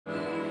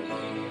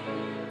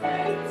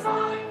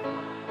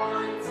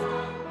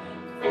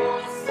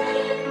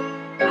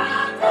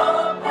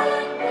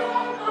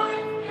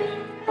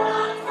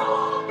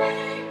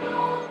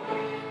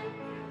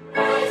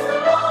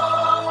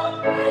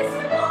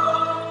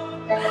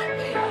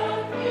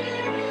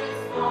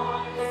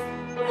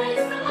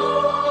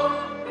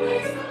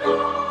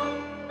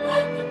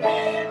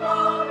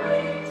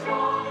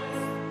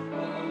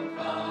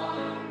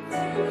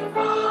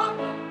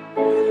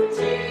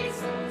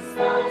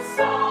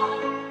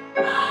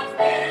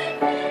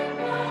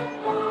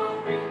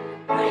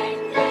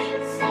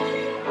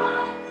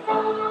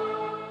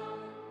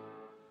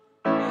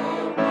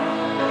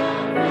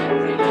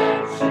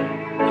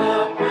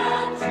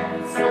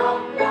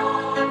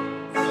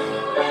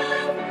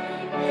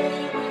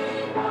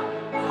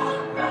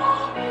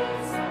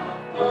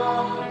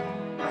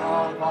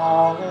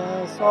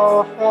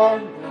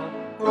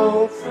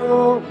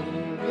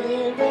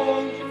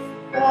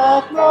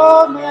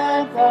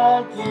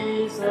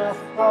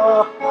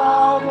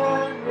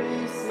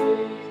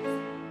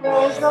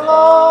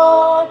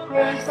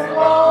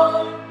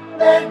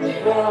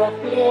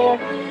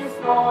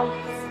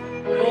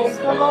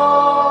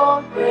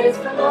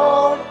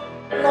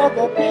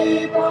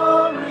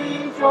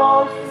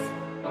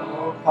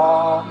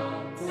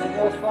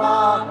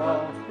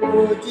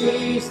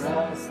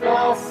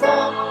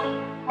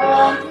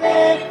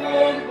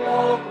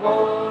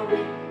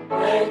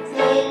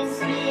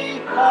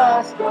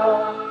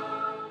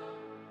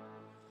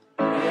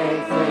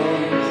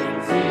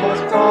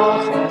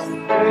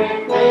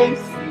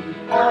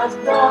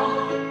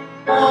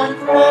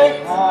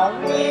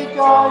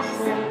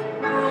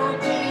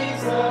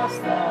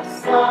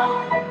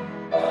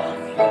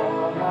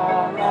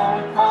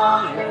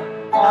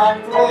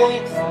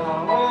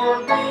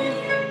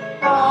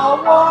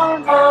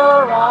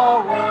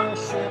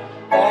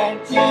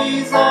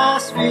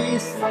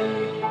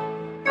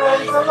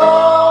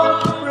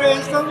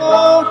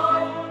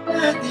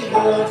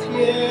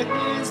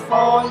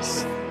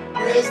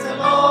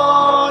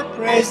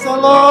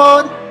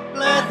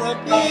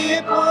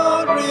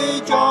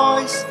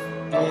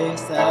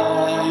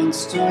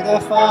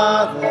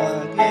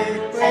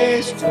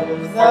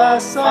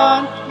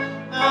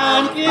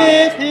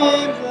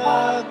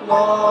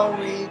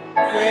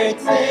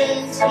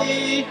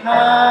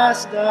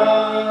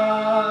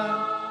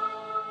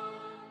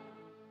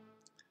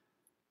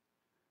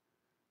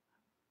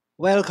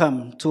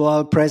Welcome to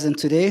all present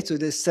today to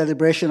this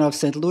celebration of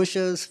St.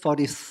 Lucia's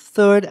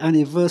 43rd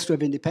anniversary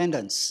of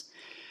independence.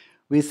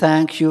 We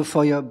thank you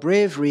for your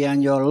bravery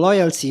and your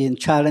loyalty in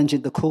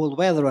challenging the cold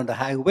weather and the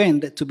high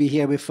wind to be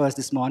here with us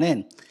this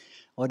morning,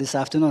 or this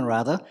afternoon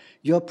rather.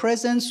 Your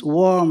presence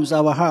warms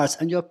our hearts,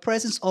 and your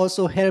presence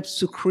also helps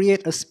to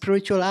create a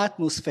spiritual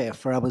atmosphere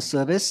for our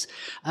service,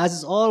 as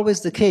is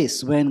always the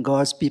case when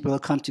God's people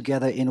come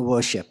together in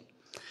worship.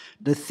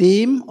 The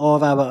theme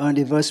of our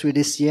anniversary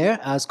this year,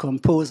 as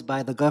composed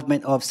by the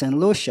government of St.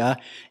 Lucia,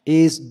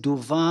 is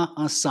Devant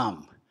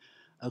Ensemble,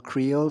 a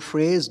Creole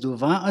phrase,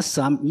 Devant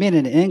Ensemble,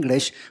 meaning in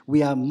English,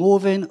 we are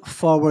moving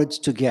forward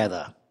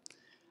together.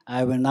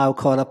 I will now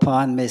call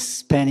upon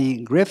Miss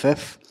Penny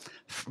Griffith,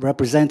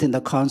 representing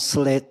the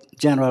Consulate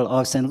General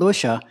of St.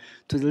 Lucia,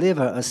 to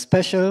deliver a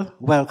special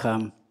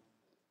welcome.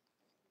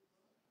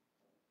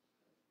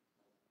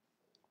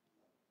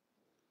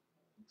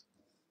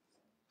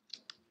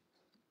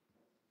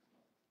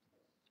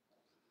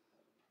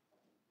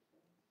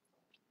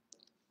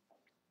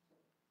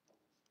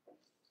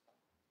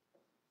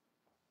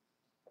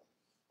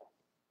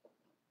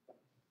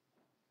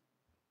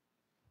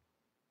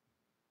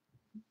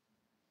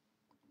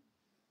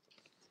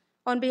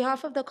 On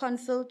behalf of the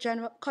Consul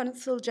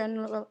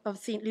General of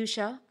St.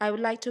 Lucia, I would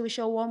like to wish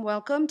a warm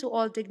welcome to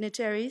all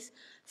dignitaries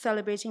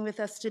celebrating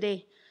with us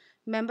today.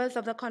 Members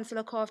of the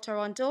Consular Corps of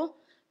Toronto,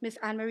 Ms.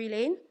 Anne-Marie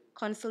Lane,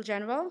 Consul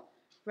General,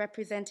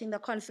 representing the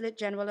Consulate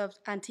General of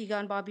Antigua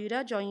and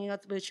Barbuda, joining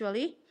us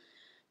virtually.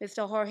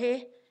 Mr.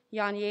 Jorge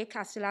Yanye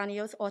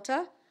Castellanos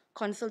Orta,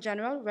 Consul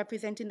General,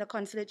 representing the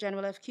Consulate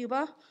General of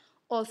Cuba,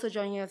 also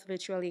joining us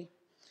virtually.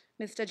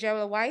 Mr.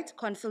 Gerald White,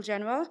 Consul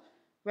General,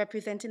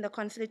 representing the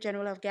Consulate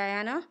General of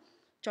Guyana,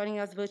 joining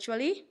us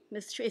virtually.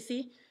 Ms.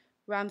 Tracy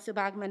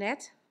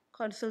Ramsabag-Manette,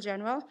 Consul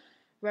General,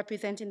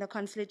 representing the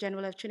Consulate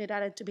General of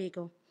Trinidad and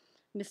Tobago.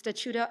 Mr.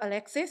 Tudor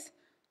Alexis,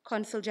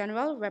 Consul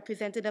General,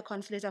 representing the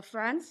Consulate of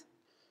France.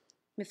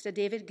 Mr.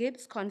 David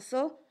Gibbs,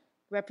 Consul,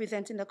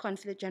 representing the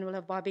Consulate General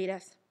of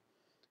Barbados.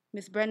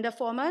 Ms. Brenda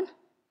Foreman,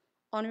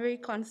 Honorary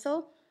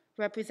Consul,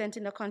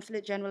 representing the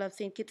Consulate General of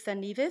St. Kitts and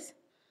Nevis.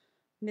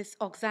 Ms.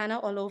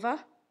 Oksana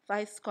Orlova,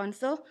 Vice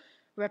Consul,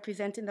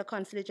 representing the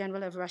Consulate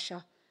General of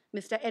Russia.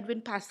 Mr.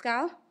 Edwin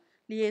Pascal,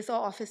 Liaison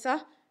Officer,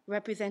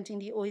 representing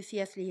the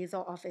OECS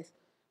Liaison Office.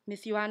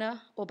 Ms.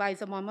 Joanna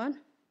Obaiza-Momon,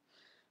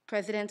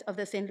 President of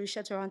the St.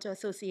 Lucia Toronto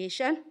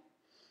Association.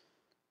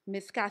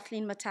 Ms.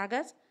 Kathleen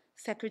Matagat,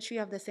 Secretary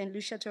of the St.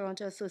 Lucia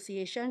Toronto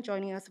Association,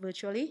 joining us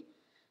virtually.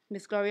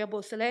 Ms. Gloria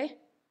Beausoleil,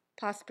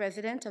 Past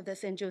President of the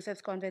St.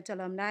 Joseph's Convent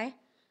Alumni.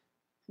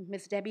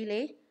 Ms. Debbie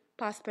Lay,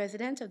 past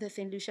president of the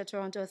St. Lucia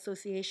Toronto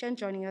Association,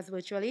 joining us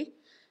virtually,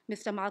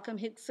 Mr. Malcolm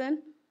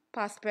Hickson,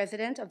 past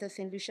president of the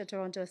St. Lucia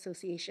Toronto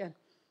Association.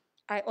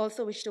 I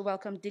also wish to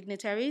welcome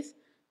dignitaries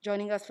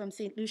joining us from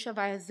St. Lucia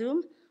via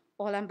Zoom,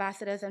 all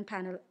ambassadors and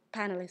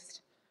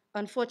panelists.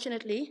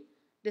 Unfortunately,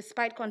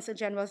 despite Consul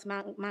General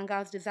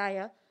Mangal's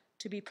desire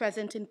to be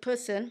present in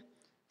person,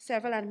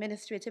 several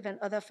administrative and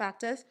other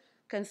factors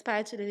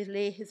conspired to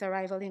delay his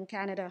arrival in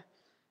Canada.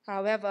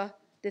 However,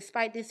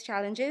 despite these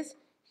challenges,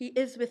 he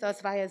is with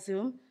us via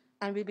Zoom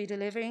and will be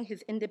delivering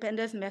his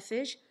independence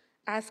message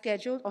as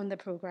scheduled on the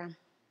program.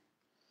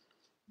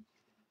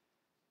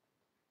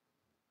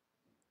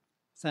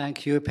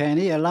 Thank you,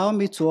 Penny. Allow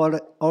me to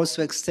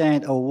also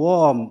extend a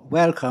warm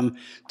welcome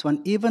to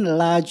an even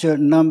larger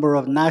number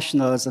of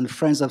nationals and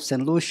friends of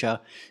St.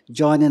 Lucia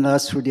joining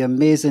us through the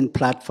amazing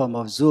platform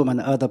of Zoom and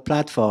other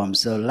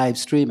platforms, live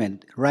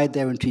streaming, right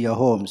there into your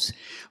homes.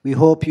 We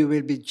hope you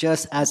will be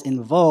just as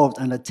involved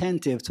and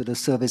attentive to the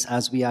service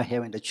as we are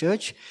here in the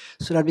church,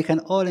 so that we can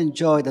all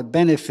enjoy the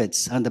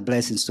benefits and the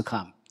blessings to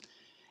come.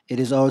 It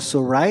is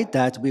also right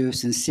that we, with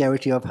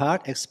sincerity of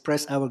heart,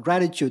 express our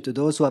gratitude to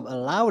those who have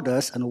allowed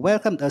us and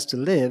welcomed us to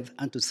live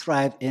and to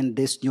thrive in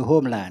this new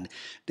homeland,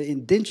 the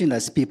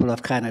indigenous people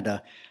of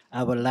Canada,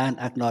 our land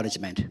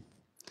acknowledgement.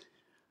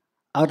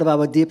 Out of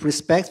our deep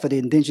respect for the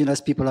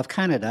indigenous people of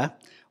Canada,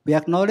 we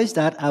acknowledge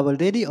that Our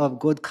Lady of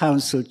Good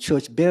Counsel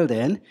Church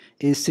building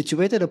is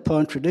situated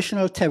upon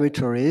traditional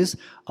territories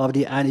of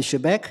the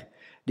Anishinaabe,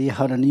 the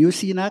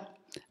Haudenosaunee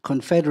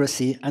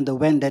Confederacy, and the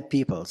Wendat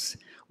peoples.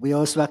 We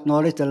also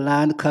acknowledge the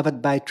land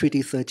covered by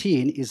Treaty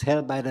 13 is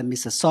held by the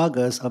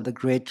Mississaugas of the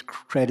Great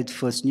Credit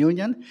First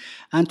Union,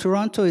 and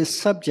Toronto is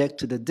subject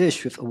to the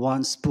Dish with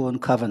One Spoon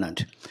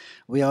Covenant.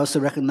 We also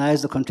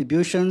recognize the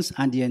contributions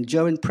and the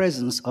enduring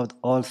presence of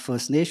all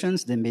First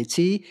Nations, the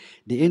Métis,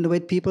 the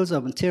Inuit peoples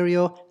of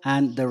Ontario,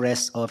 and the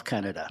rest of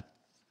Canada.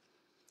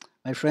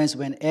 My friends,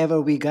 whenever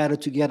we gather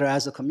together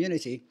as a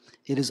community,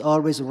 it is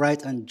always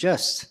right and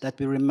just that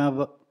we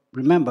remember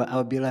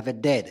our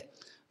beloved dead,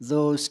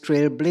 those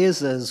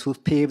trailblazers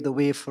who've paved the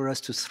way for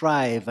us to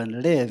thrive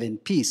and live in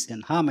peace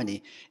and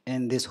harmony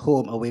in this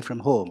home away from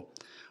home.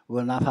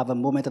 We'll now have a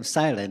moment of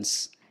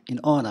silence in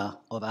honor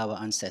of our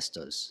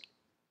ancestors.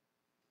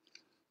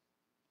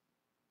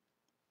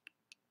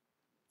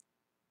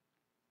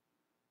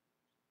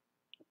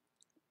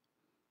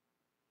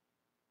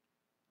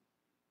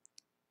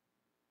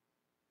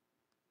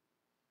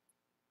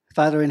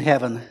 Father in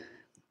heaven,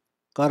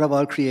 God of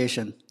all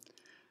creation,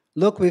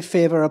 look with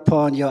favor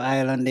upon your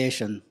island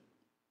nation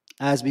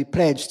as we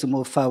pledge to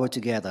move forward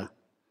together.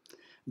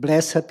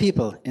 Bless her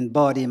people in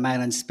body,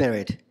 mind, and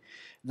spirit,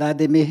 that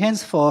they may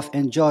henceforth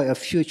enjoy a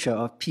future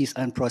of peace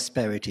and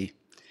prosperity.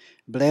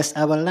 Bless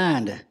our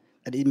land,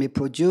 that it may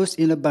produce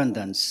in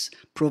abundance,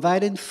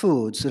 providing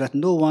food so that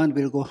no one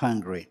will go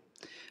hungry.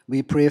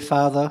 We pray,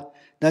 Father,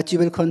 that you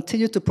will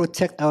continue to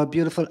protect our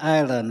beautiful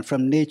island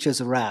from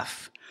nature's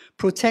wrath.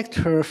 Protect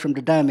her from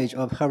the damage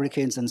of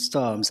hurricanes and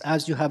storms,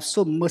 as you have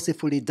so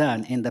mercifully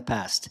done in the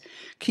past.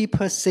 Keep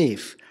her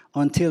safe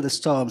until the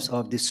storms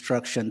of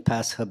destruction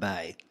pass her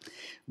by.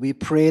 We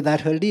pray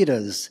that her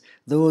leaders,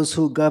 those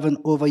who govern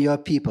over your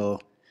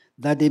people,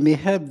 that they may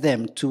help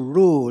them to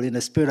rule in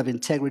a spirit of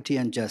integrity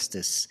and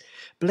justice.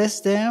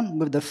 Bless them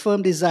with the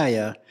firm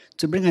desire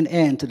to bring an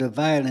end to the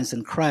violence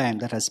and crime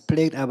that has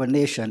plagued our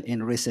nation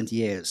in recent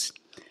years.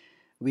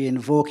 We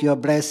invoke your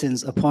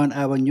blessings upon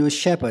our new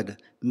shepherd,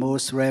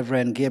 Most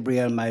Reverend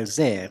Gabriel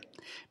𝐶𝐬.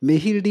 May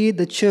he lead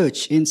the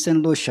church in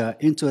St. Lucia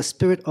into a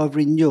spirit of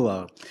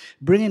renewal,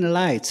 bringing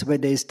light where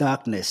there is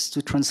darkness,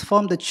 to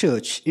transform the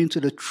church into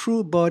the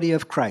true body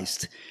of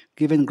Christ,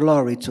 giving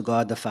glory to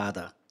God the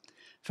Father.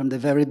 From the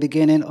very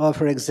beginning of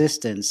her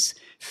existence,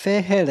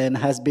 fair Helen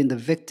has been the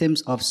victim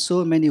of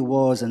so many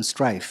wars and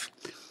strife.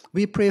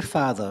 We pray,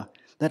 Father,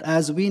 that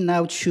as we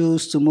now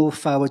choose to move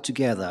forward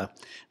together,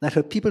 that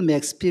her people may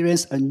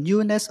experience a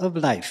newness of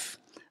life,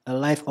 a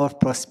life of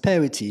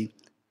prosperity,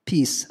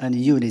 peace, and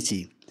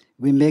unity.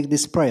 We make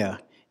this prayer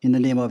in the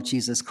name of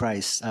Jesus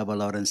Christ, our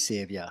Lord and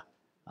Savior.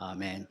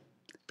 Amen.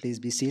 Please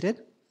be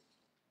seated.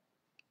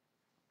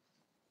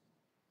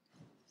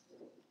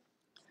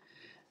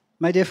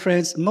 My dear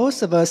friends,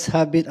 most of us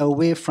have been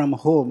away from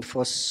home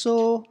for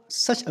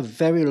such a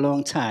very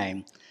long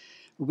time.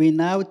 We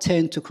now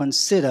tend to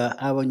consider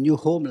our new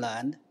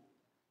homeland,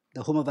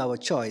 the home of our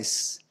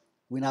choice.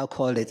 We now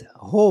call it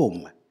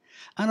home.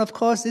 And of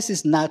course, this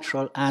is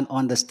natural and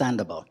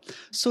understandable.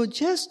 So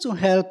just to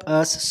help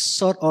us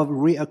sort of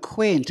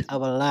reacquaint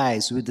our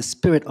lives with the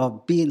spirit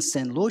of being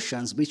St.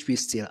 Lucians, which we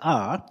still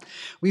are,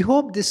 we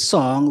hope this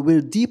song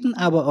will deepen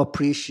our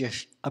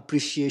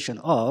appreciation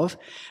of,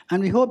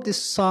 and we hope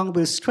this song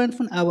will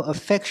strengthen our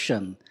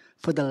affection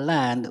for the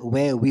land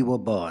where we were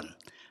born.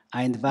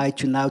 I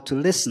invite you now to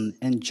listen,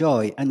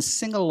 enjoy, and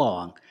sing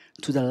along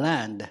to the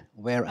land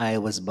where I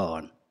was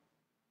born.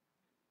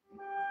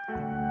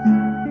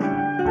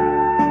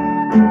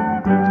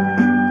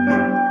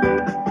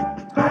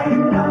 I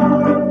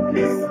love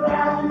this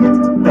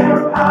land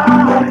where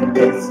I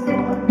was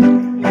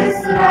born,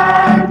 this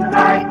land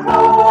I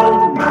call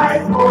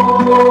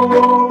A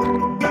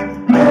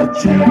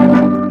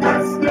June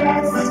that's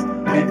blessed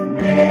with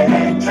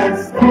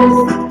nature's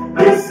best,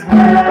 this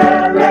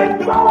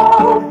herald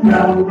of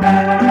the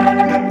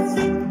west.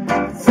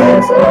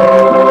 Set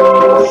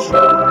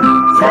ocean,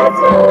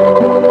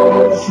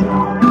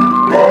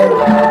 the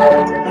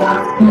land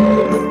that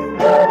is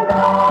the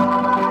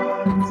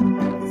light.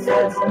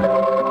 Set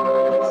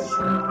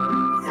ocean,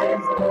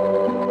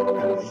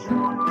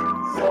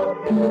 so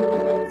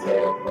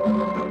beautiful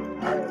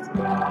and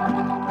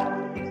bright.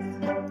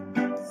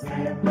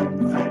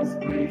 7 times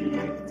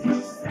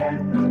British,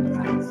 7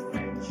 times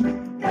French,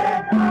 they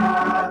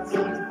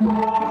battled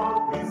for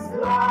this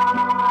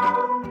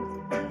land.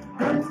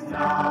 And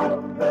now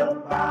the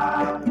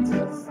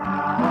battles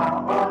are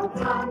all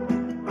done,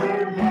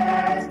 we're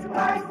led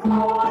by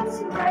God's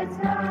right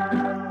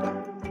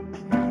hand.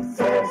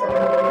 Set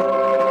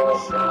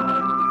ocean,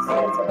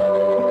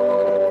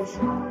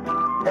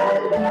 the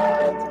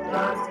land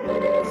that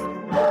is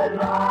the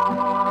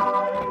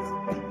light.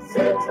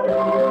 Set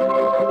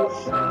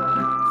ocean,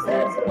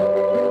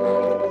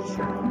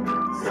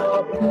 so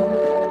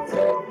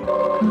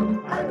beautiful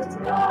and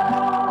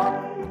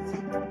bright.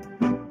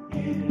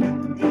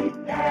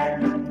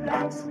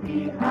 Independent we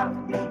have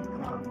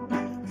become,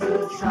 to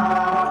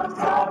chart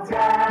our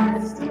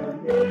destiny,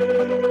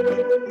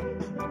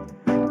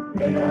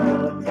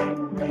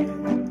 building with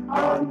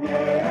our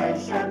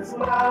nation's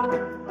well,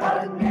 a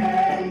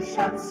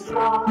nation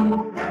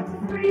strong and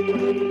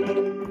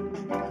free.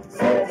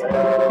 Set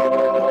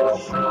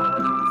ocean,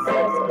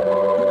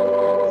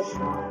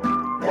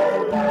 the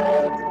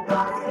land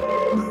that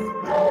is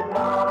the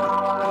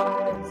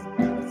light.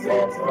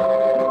 Set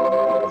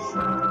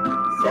ocean,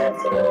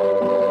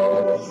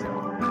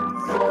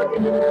 so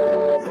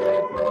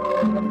beautiful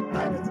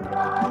and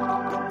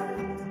bright.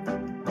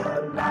 The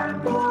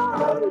land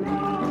of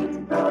lead,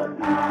 the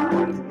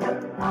land,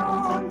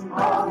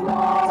 our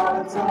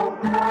water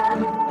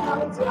and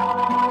our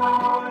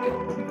die.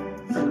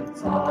 To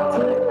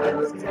toil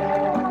and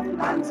care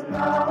and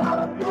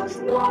love each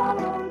one,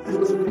 to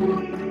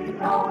lead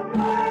our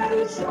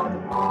nation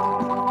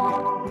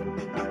on.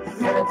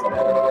 Set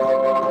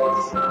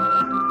ocean,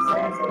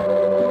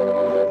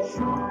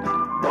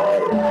 the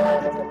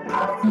land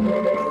that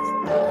is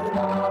the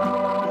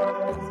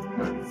light.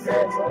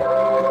 Set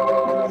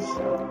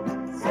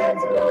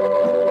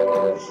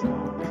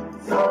ocean,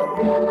 so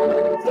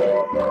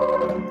beautiful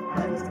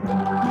and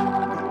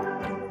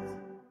bright.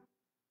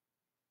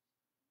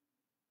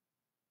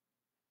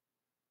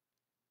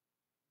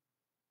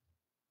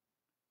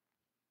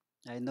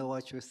 I know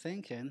what you're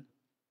thinking.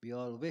 We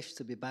all wish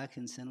to be back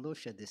in St.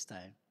 Lucia this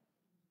time.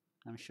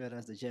 I'm sure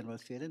that's the general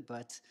feeling,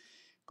 but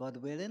God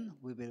willing,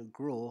 we will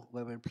grow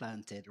where we're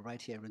planted, right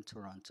here in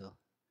Toronto.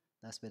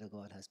 That's where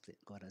God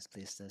has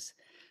placed us.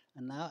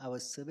 And now our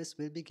service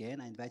will begin.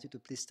 I invite you to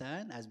please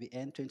stand as we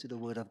enter into the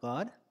Word of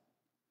God.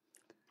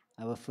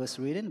 Our first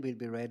reading will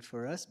be read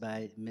for us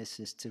by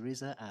Mrs.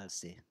 Teresa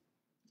Alsey.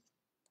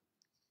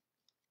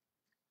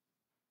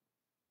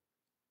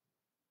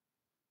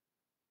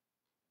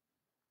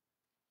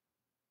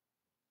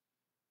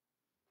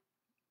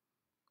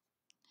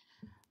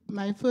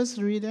 My first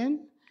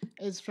reading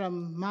is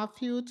from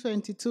Matthew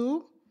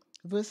 22,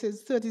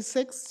 verses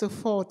 36 to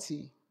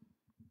 40.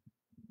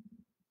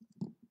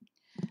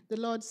 The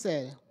Lord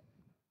said,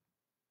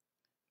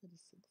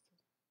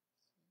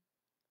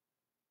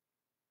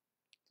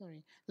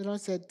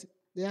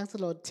 they asked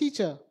the Lord,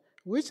 "Teacher,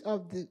 which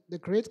of the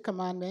great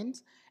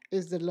commandments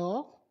is the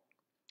law?"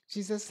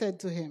 Jesus said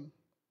to him,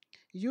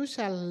 "You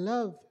shall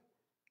love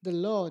the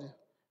Lord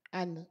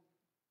and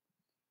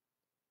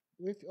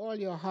with all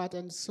your heart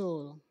and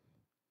soul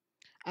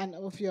and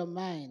of your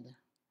mind.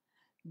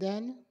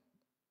 Then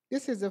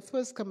this is the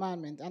first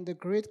commandment and the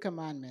great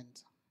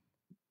commandment."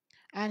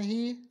 And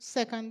he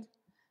seconded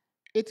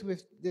it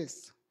with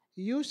this,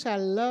 "You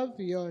shall love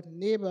your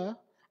neighbor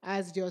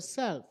as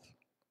yourself."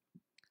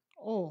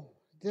 Oh,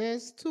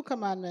 there's 2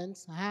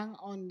 commandments hang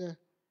on the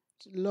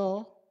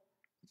law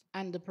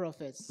and the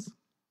prophets.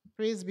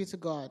 Praise be to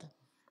God.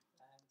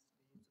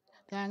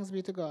 Thanks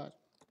be to God.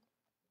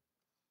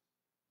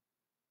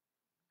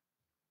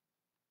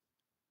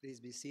 Please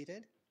be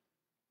seated.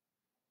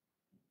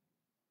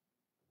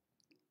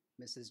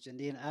 Mrs.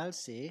 Janine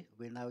Alsey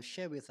will now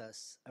share with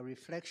us a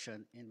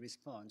reflection in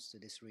response to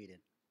this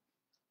reading.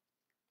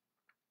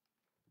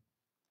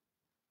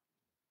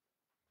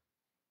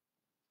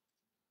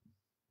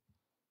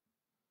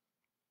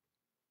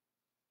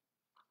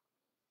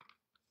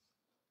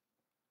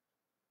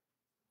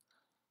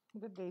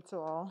 Good day to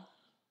all.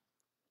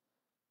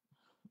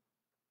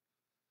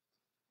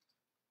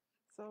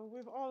 So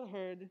we've all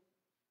heard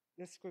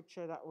the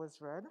scripture that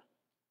was read.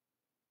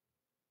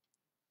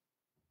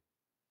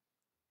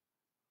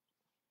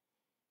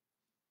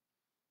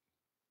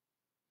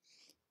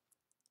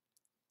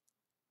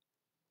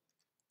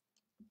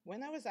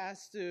 When I was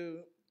asked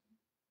to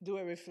do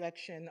a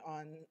reflection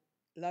on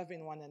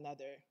loving one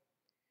another,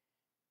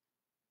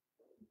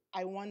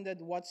 I wondered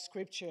what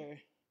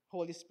scripture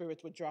Holy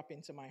Spirit would drop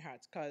into my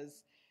heart,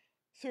 because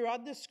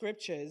throughout the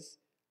scriptures,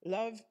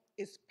 love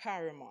is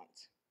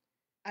paramount,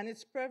 and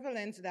it's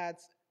prevalent that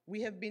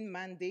we have been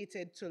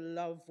mandated to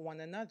love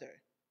one another.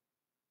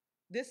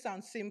 This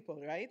sounds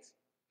simple, right?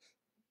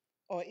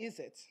 Or is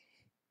it?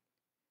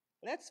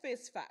 Let's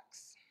face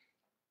facts.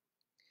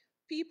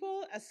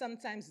 People are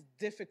sometimes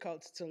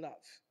difficult to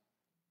love.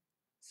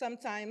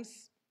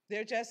 Sometimes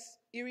they're just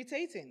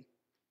irritating.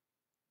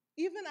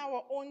 Even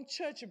our own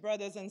church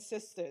brothers and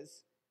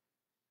sisters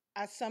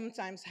are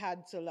sometimes hard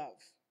to love.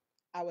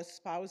 Our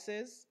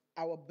spouses,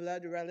 our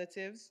blood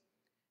relatives,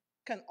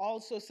 can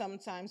also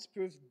sometimes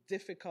prove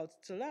difficult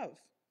to love.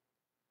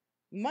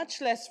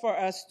 Much less for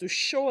us to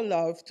show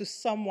love to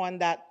someone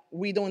that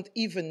we don't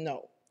even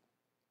know.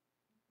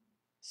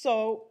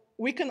 So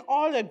we can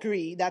all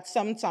agree that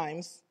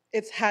sometimes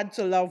it's hard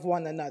to love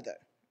one another,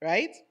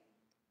 right?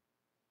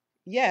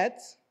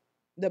 Yet,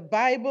 the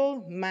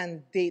Bible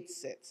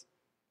mandates it.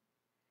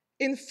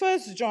 In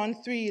 1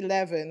 John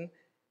 3:11,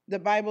 the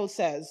Bible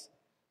says,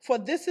 "For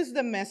this is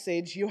the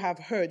message you have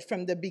heard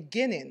from the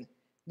beginning,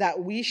 that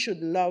we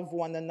should love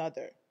one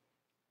another."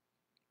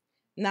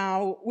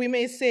 Now, we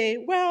may say,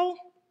 well,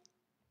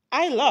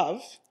 I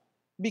love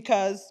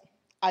because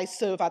I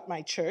serve at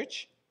my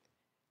church.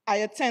 I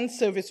attend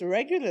service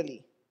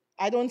regularly.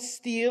 I don't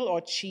steal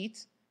or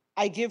cheat.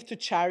 I give to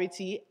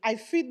charity. I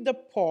feed the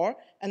poor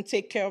and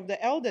take care of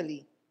the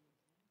elderly.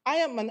 I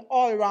am an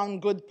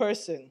all-around good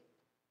person.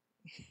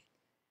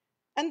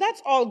 And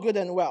that's all good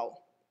and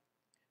well.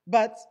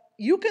 But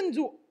you can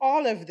do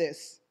all of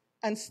this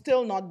and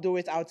still not do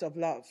it out of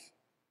love.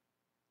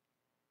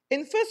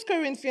 In 1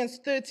 Corinthians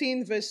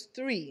 13, verse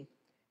 3,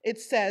 it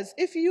says,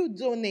 "If you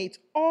donate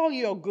all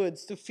your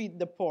goods to feed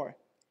the poor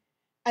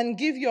and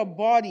give your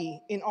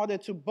body in order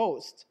to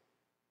boast,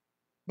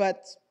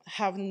 but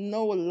have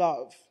no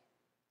love,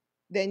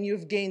 then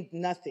you've gained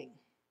nothing."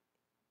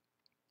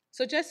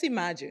 So just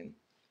imagine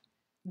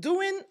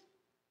doing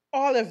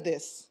all of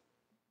this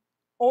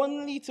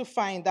only to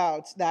find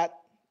out that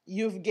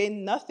you've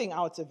gained nothing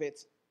out of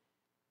it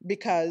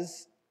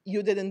because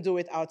you didn't do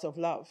it out of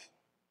love.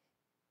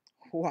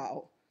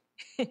 Wow.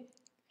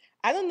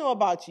 I don't know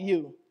about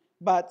you,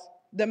 but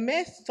the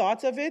mere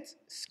thought of it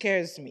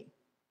scares me.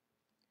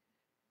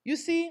 You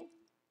see,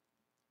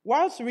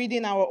 whilst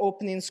reading our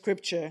opening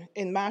scripture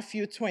in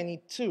Matthew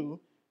 22,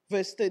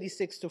 verse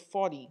 36 to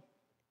 40,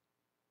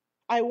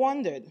 I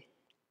wondered,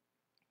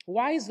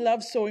 why is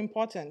love so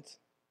important?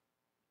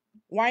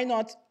 Why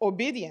not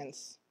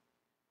obedience?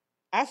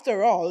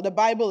 After all, the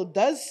Bible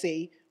does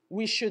say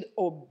we should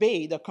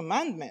obey the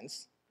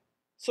commandments.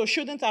 So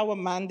shouldn't our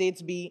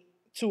mandate be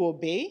to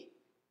obey?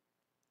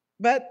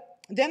 But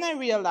then I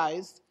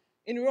realized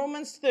in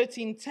Romans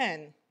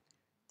 13:10,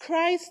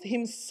 Christ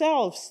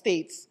himself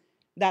states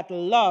that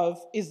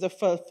love is the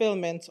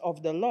fulfillment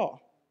of the law.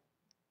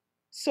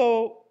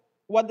 So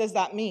what does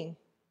that mean?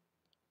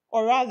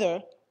 Or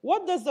rather,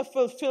 what does the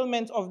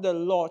fulfillment of the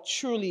law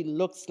truly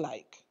looks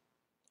like?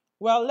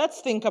 Well, let's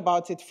think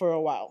about it for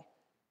a while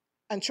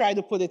and try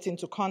to put it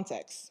into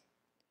context.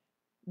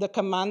 The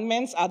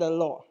commandments are the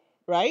law,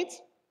 right?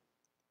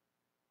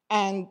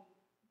 And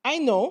I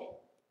know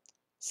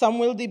some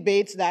will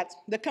debate that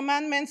the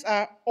commandments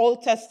are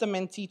Old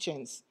Testament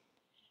teachings,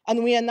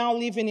 and we are now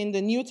living in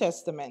the New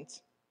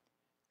Testament.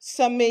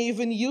 Some may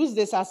even use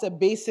this as a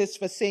basis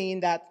for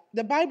saying that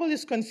the Bible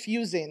is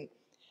confusing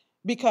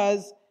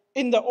because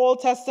in the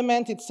Old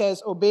Testament it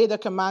says obey the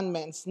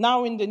commandments.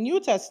 Now in the New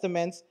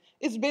Testament,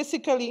 it's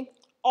basically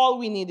all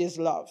we need is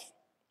love.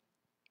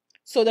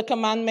 So the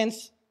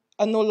commandments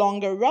are no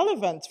longer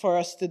relevant for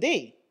us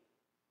today.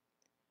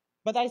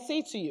 But I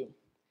say to you,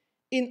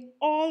 in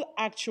all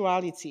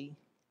actuality,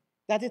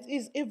 that it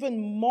is even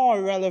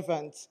more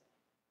relevant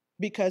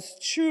because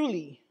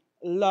truly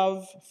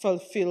love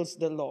fulfills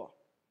the law.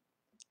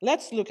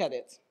 Let's look at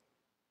it.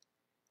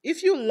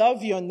 If you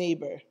love your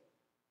neighbor,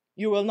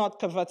 you will not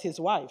covet his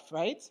wife,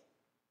 right?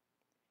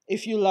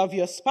 If you love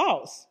your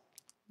spouse,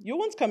 you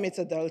won't commit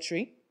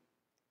adultery.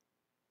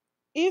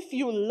 If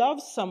you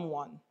love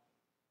someone,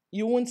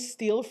 you won't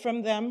steal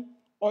from them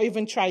or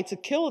even try to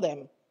kill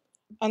them,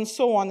 and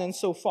so on and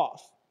so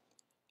forth.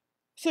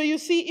 So you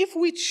see, if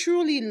we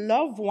truly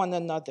love one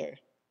another,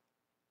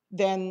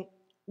 then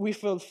we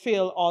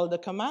fulfill all the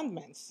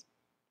commandments.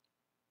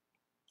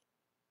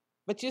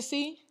 But you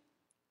see,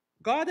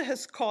 God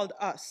has called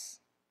us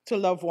to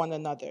love one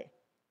another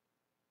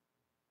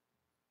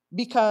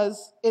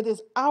because it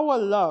is our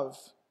love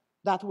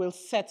that will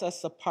set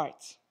us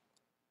apart.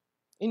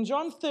 In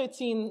John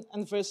 13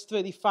 and verse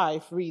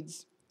 35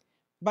 reads,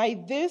 "By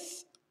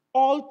this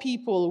all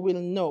people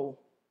will know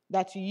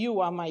that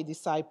you are my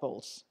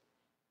disciples,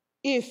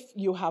 if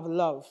you have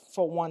love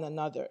for one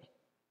another."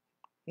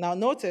 Now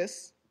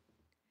notice,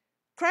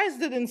 Christ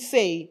didn't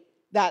say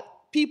that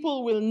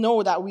people will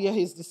know that we are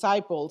his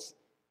disciples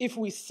if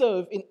we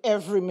serve in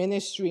every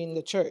ministry in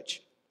the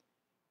church,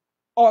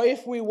 or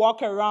if we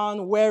walk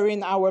around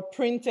wearing our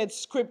printed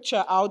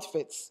scripture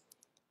outfits,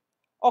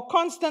 or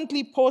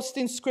constantly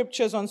posting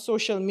scriptures on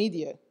social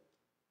media.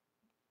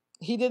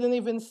 He didn't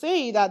even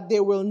say that they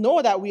will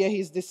know that we are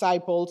his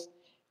disciples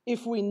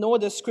if we know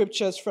the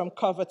scriptures from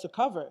cover to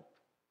cover.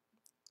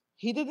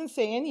 He didn't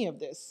say any of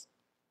this.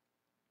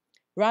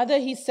 Rather,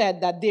 he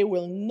said that they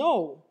will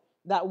know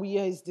that we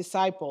are his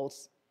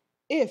disciples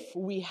if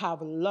we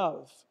have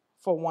love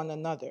for one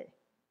another.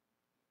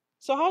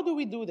 So how do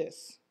we do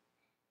this?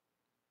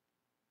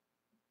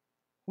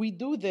 We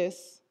do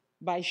this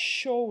by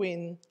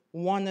showing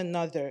one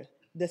another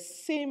the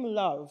same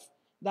love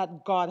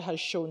that God has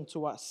shown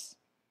to us.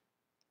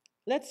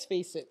 Let's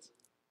face it.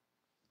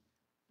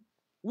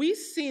 We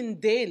sin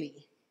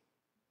daily,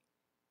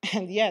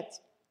 and yet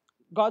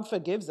God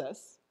forgives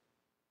us.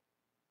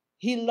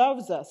 He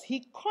loves us.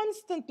 He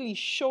constantly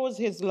shows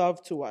his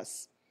love to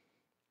us,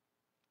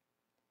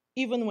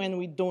 even when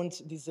we don't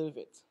deserve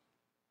it.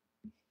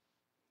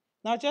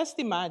 Now just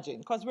imagine,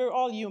 because we're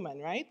all human,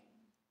 right?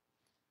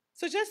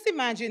 So just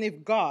imagine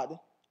if God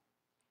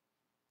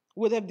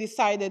would have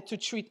decided to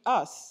treat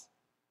us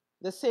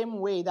the same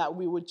way that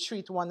we would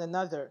treat one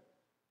another,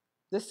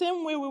 the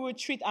same way we would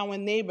treat our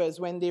neighbors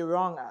when they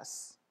wrong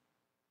us.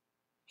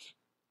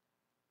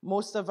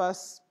 Most of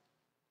us,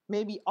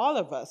 maybe all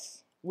of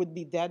us, would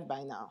be dead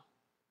by now.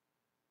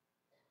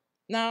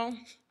 Now,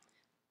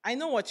 I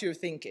know what you're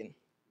thinking.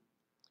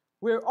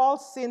 We're all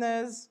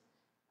sinners,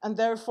 and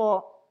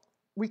therefore,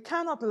 we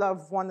cannot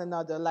love one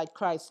another like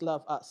Christ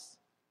loved us.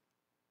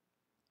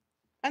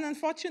 And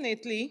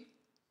unfortunately,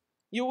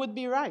 you would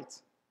be right.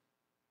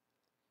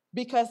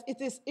 Because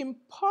it is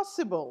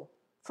impossible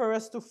for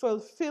us to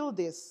fulfill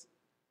this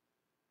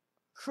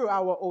through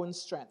our own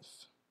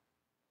strength.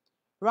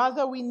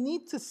 Rather, we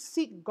need to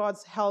seek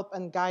God's help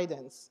and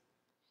guidance.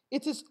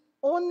 It is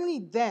only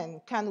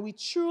then can we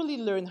truly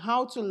learn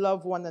how to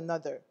love one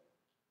another.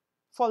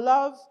 For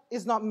love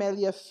is not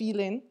merely a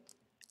feeling.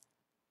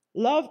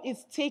 Love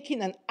is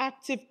taking an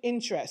active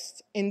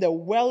interest in the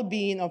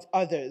well-being of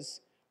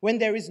others when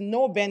there is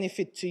no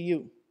benefit to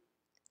you.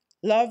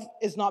 Love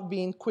is not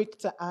being quick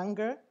to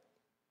anger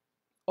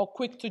or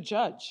quick to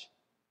judge.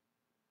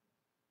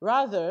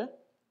 Rather,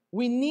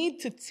 we need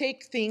to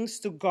take things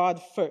to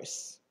God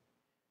first.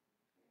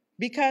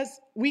 Because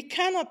we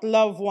cannot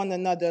love one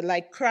another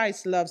like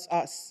Christ loves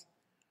us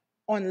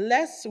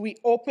unless we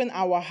open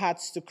our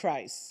hearts to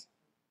Christ.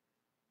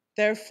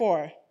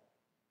 Therefore,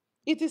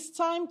 it is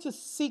time to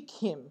seek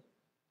him.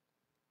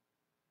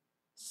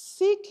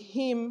 Seek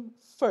him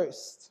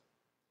first.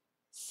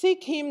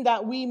 Seek him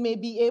that we may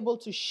be able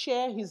to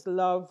share his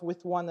love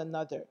with one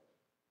another.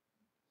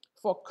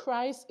 For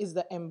Christ is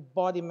the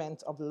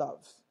embodiment of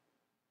love.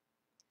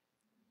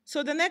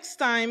 So the next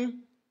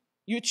time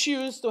you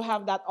choose to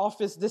have that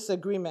office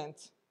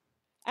disagreement,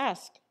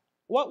 ask,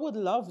 what would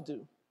love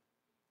do?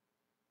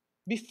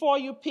 Before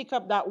you pick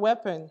up that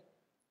weapon,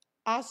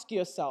 ask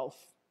yourself,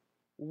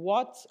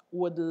 what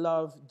would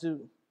love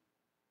do?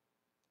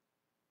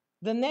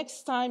 The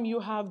next time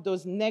you have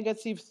those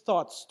negative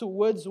thoughts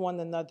towards one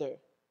another,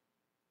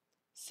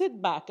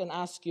 sit back and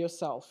ask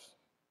yourself,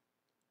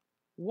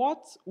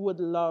 what would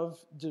love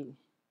do?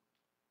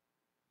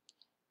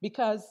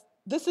 Because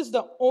this is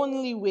the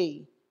only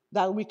way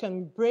that we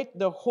can break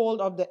the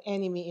hold of the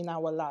enemy in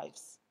our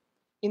lives,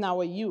 in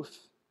our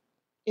youth,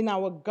 in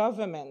our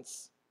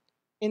governments,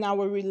 in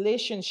our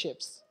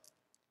relationships,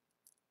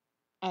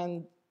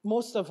 and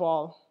most of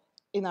all,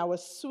 in our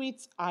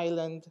sweet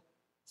island,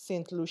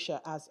 St.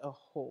 Lucia, as a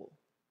whole.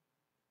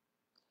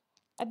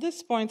 At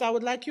this point, I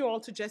would like you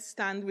all to just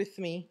stand with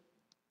me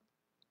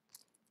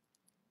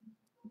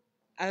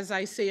as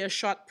I say a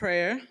short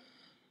prayer.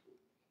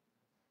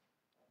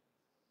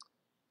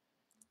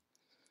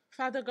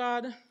 Father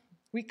God,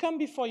 we come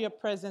before your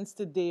presence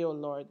today, O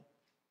Lord.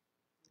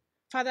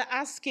 Father,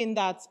 asking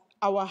that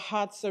our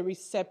hearts are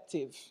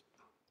receptive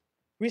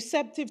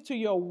to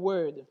your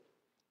word,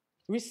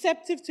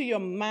 receptive to your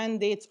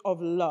mandate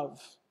of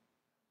love.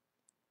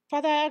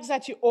 Father, I ask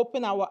that you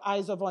open our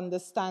eyes of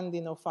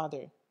understanding, O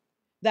Father,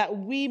 that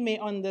we may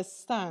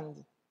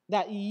understand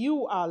that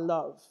you are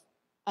love.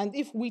 And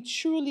if we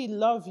truly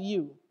love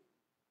you,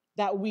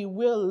 that we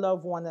will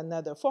love one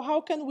another. For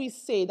how can we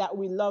say that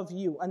we love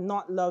you and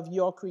not love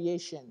your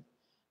creation,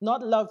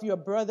 not love your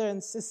brother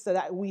and sister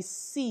that we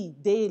see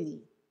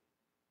daily?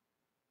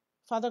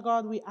 Father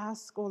God, we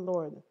ask, O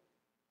Lord,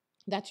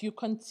 that you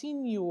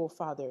continue, O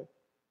Father,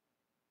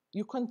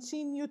 you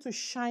continue to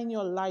shine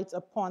your light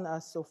upon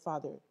us, O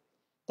Father,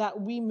 that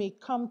we may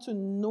come to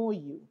know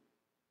you,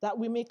 that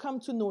we may come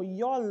to know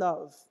your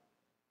love,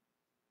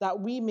 that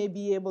we may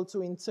be able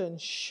to in turn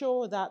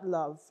show that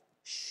love,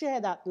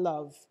 share that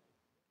love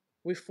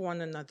with one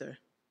another.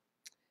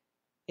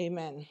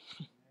 Amen.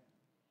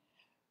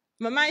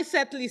 Mama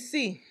setli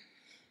si.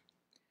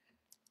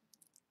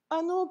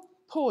 Ano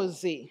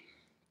pose.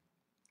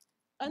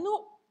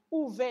 Ano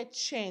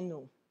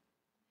𝐶𝐻𝐿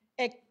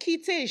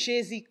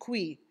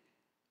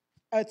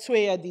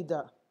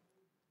𝐾𝐧𝐵𝐬𝐻𝐿.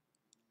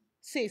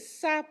 C'est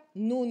ça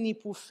nous ni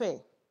pour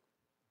faire.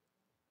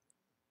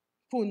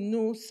 Pour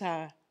nous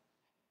ça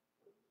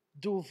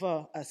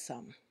devant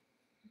ensemble.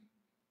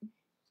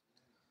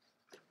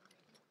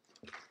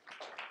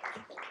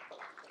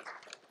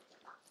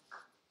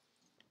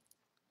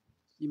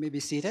 You may be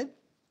seated.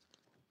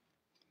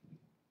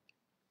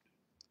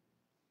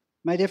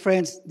 My dear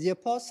friends, the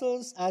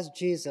apostles asked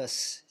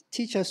Jesus,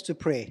 teach us to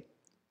pray.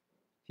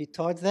 He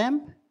taught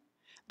them,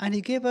 and he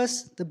gave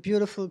us the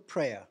beautiful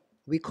prayer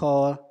we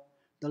call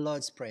the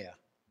Lord's Prayer.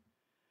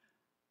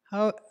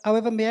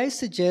 However, may I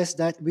suggest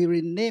that we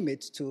rename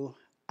it to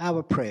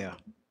our prayer,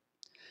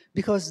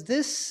 because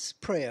this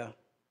prayer,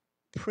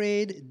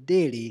 prayed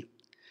daily,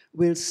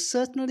 will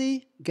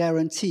certainly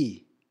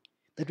guarantee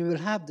that we will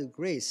have the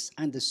grace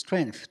and the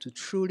strength to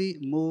truly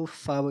move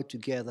forward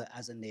together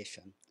as a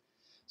nation.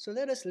 So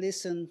let us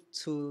listen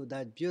to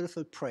that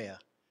beautiful prayer,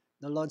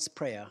 the Lord's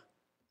Prayer,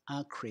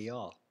 en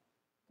Creole.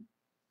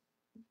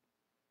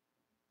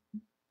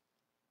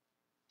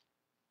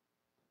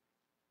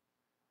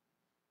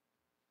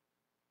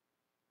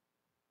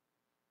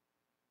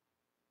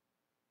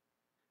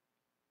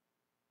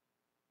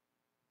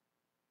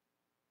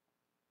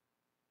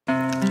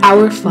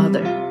 Our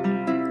Father.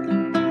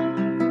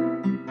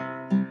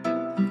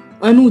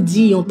 An nou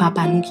di yon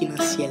papa nou ki nan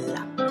ciel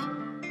la.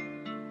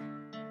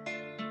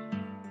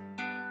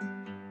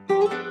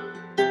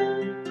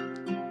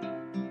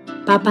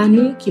 Papa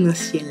nou ki nan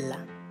ciel la.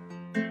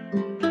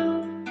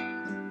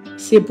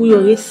 Se pou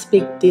yo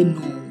respekte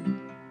nou.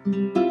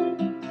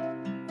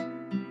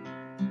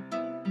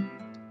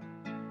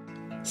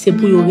 Se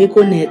pou yo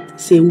rekonnet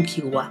se ou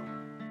ki roi.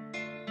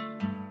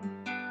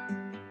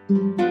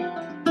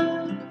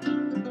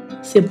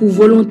 Se pou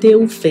volonté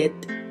ou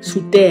fèt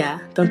sou terre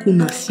tan kou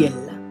nan ciel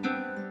la.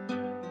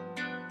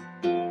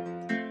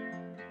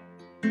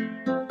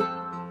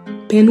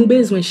 Pen nou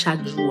bezwen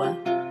chak joua,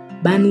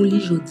 ba nou li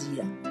jodi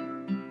ya.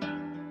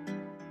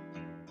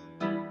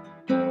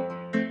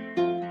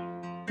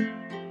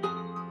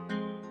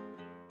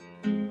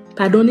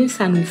 Padone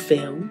sa nou fè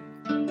ou,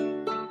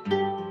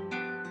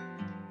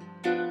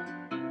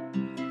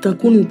 tan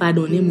kou nou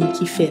padone moun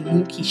ki fè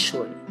nou ki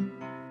chol.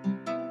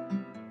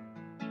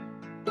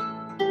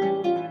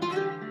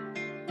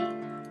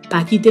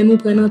 Pa kite nou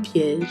pren an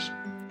pièj,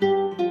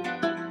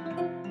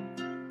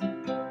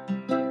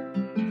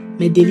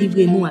 mais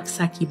délivre nous ak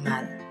sa ki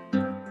mal.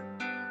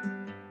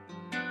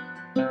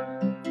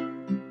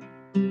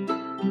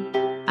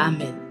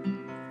 Amen.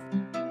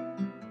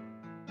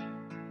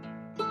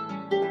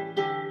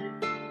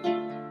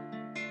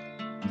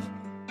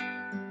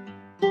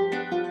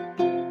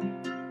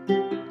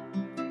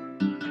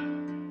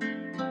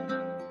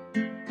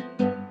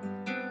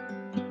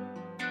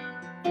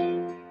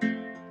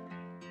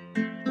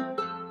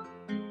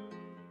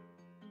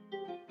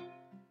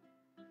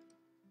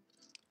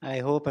 I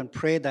hope and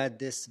pray that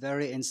this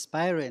very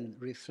inspiring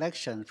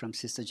reflection from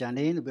Sister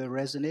Janine will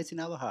resonate in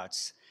our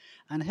hearts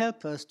and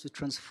help us to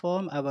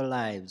transform our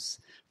lives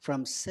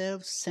from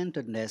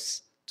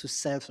self-centeredness to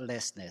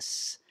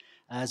selflessness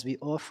as we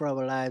offer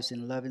our lives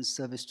in loving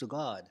service to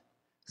God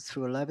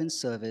through loving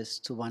service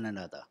to one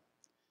another.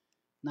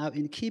 Now,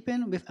 in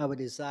keeping with our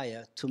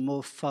desire to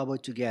move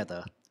forward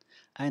together,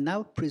 I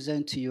now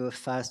present to you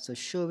Pastor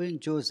Chauvin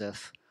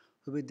Joseph,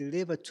 who will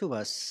deliver to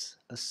us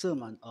a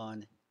sermon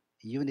on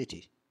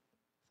unity.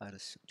 Father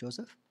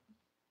Joseph.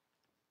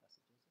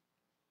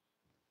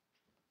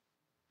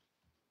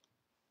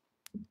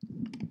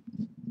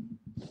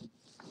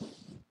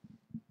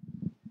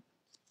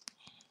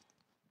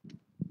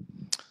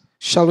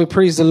 Shall we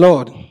praise the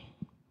Lord?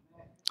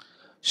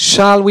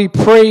 Shall we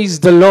praise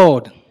the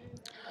Lord?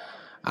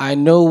 I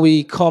know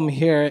we come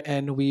here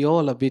and we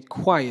all a bit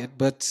quiet,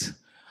 but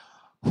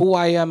who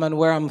I am and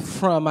where I'm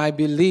from, I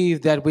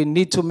believe that we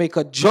need to make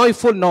a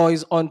joyful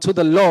noise unto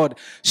the Lord.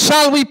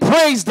 Shall we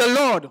praise the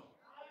Lord?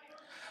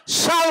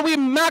 Shall we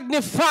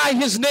magnify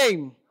his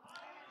name?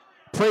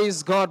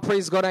 Praise God,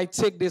 praise God. I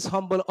take this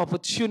humble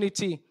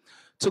opportunity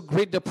to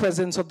greet the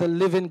presence of the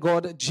living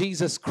God,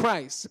 Jesus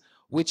Christ,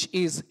 which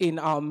is in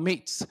our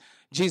midst.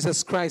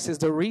 Jesus Christ is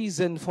the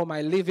reason for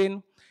my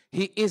living.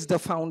 He is the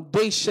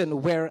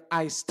foundation where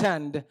I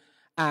stand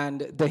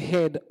and the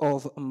head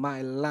of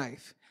my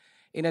life.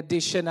 In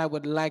addition, I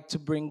would like to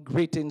bring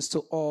greetings to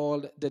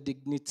all the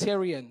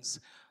dignitarians,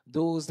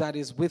 those that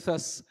is with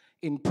us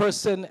in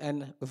person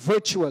and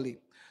virtually,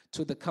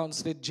 to the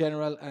Consulate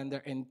General and their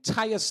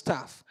entire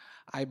staff.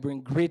 I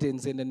bring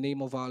greetings in the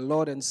name of our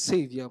Lord and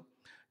Savior,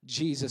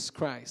 Jesus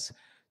Christ.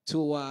 To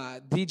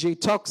DJ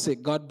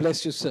Toxic, God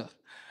bless you, sir.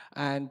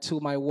 And to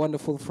my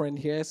wonderful friend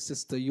here,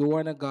 Sister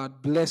Joanna,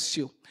 God bless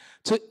you.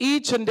 To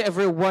each and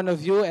every one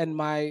of you, and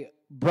my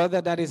brother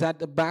that is at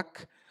the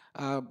back,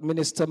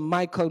 Minister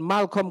Michael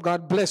Malcolm,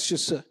 God bless you,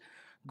 sir.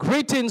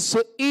 Greetings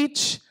to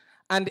each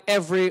and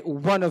every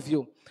one of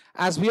you.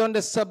 As we on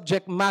the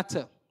subject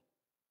matter,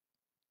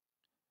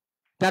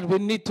 that we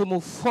need to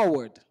move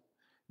forward,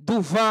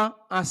 devant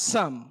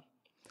ensemble.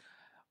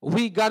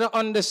 We got to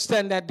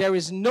understand that there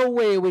is no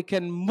way we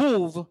can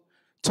move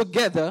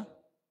together,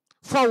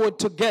 forward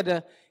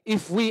together,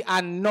 if we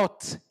are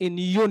not in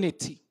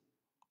unity.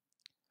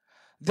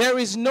 There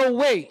is no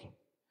way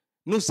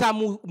nous sa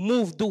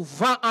move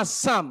devant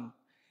ensemble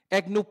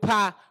et nous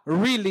pas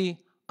really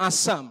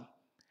ensemble.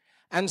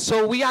 And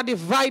so we are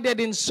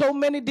divided in so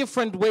many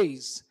different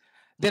ways.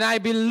 Then I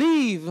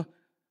believe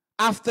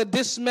after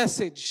this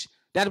message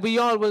that we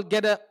all will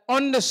get an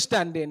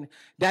understanding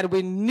that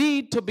we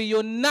need to be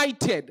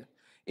united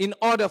in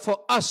order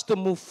for us to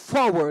move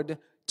forward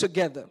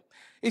together.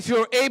 If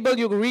you're able,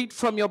 you read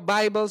from your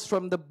Bibles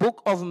from the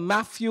book of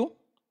Matthew,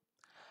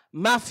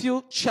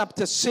 Matthew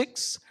chapter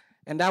 6,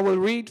 and I will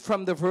read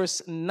from the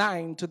verse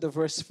 9 to the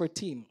verse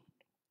 14.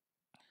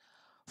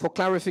 For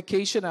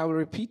clarification, I will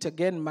repeat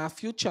again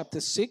Matthew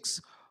chapter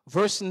 6,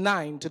 verse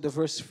 9 to the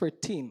verse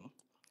 13.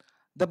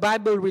 The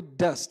Bible reads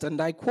thus, and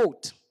I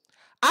quote,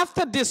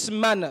 "After this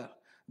manner,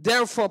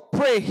 therefore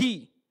pray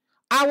ye,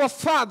 Our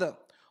Father,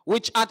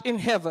 which art in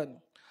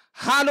heaven,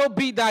 hallowed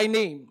be thy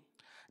name.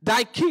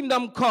 Thy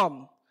kingdom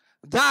come,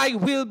 thy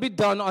will be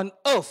done on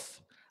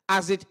earth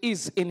as it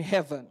is in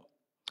heaven.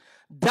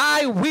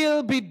 Thy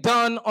will be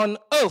done on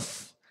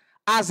earth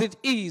as it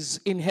is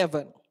in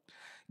heaven.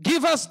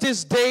 Give us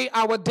this day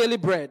our daily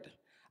bread,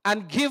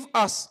 and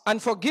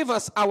forgive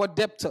us our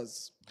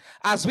debtors,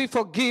 as we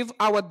forgive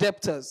our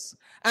debtors.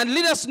 And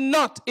lead us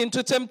not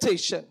into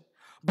temptation,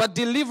 but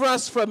deliver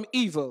us from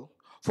evil.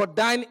 For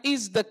thine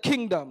is the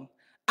kingdom,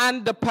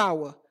 and the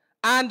power,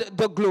 and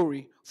the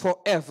glory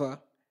forever.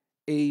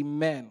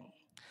 Amen."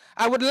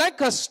 I would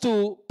like us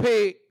to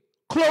pay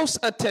close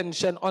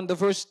attention on the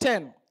verse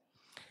 10.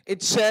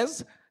 It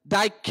says,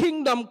 "Thy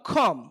kingdom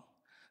come,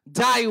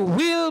 thy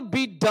will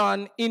be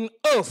done in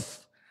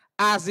earth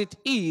as it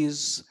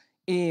is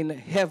in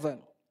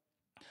heaven."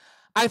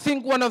 I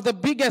think one of the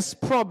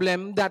biggest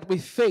problems that we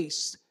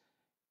face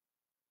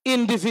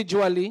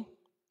individually,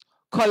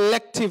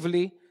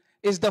 collectively,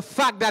 is the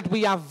fact that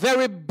we are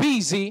very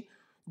busy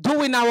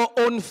doing our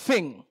own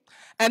thing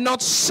and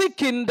not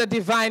seeking the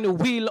divine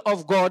will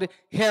of God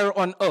here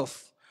on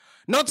earth.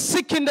 Not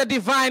seeking the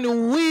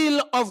divine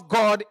will of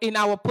God in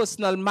our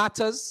personal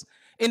matters,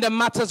 in the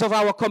matters of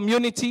our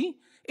community,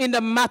 in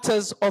the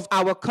matters of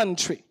our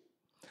country.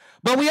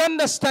 But we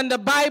understand the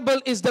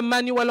Bible is the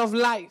manual of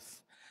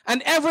life,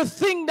 and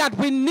everything that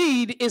we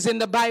need is in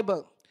the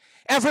Bible.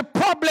 Every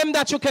problem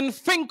that you can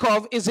think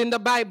of is in the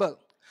Bible.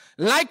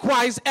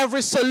 Likewise,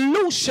 every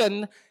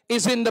solution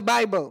is in the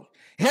Bible.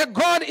 Here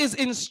God is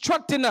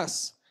instructing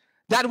us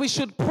that we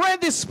should pray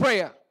this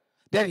prayer,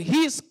 that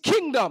his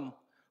kingdom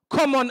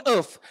come on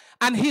earth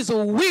and his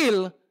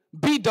will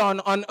be done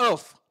on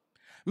earth.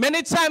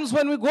 Many times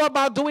when we go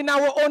about doing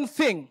our own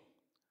thing,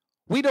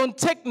 we don't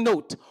take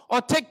note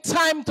or take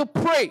time to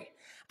pray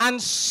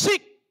and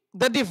seek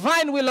the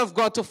divine will of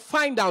God to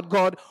find out,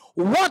 God,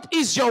 what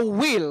is your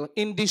will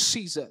in this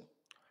season?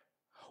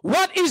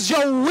 What is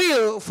your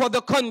will for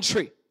the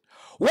country?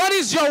 What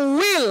is your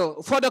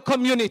will for the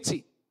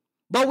community?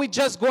 But we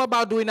just go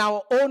about doing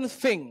our own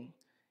thing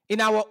in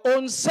our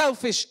own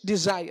selfish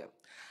desire.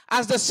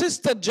 As the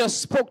sister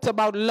just spoke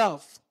about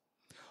love,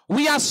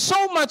 we are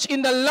so much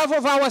in the love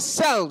of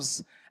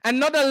ourselves and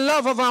not the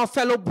love of our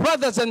fellow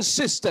brothers and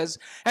sisters.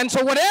 And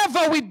so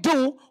whatever we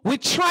do, we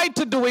try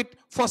to do it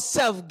for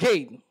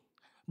self-gain,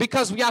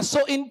 because we are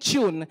so in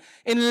tune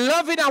in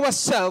loving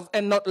ourselves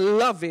and not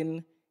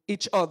loving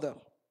each other.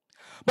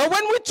 But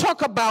when we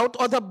talk about,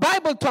 or the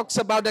Bible talks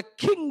about the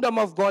kingdom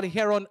of God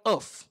here on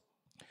earth,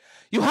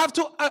 you have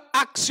to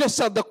ask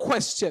yourself the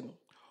question,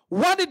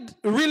 what it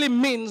really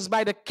means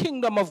by the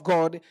kingdom of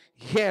God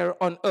here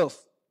on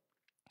earth.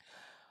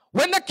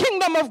 When the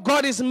kingdom of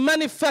God is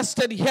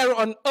manifested here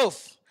on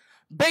earth,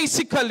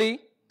 basically,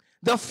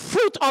 the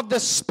fruit of the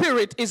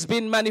Spirit is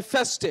being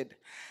manifested.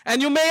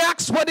 And you may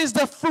ask, what is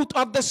the fruit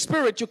of the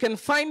Spirit? You can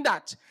find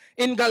that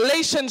in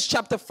Galatians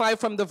chapter 5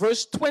 from the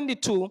verse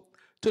 22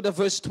 to the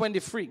verse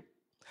 23.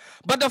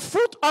 But the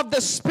fruit of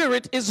the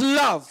Spirit is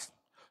love,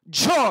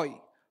 joy,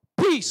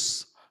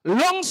 peace,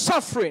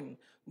 long-suffering,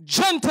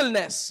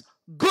 gentleness,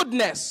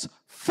 goodness,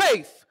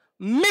 faith,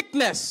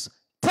 meekness,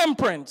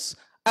 temperance.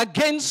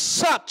 Against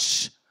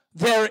such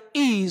there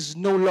is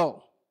no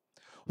law.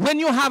 When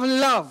you have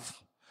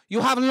love, you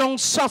have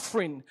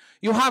long-suffering,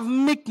 you have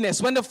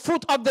meekness. When the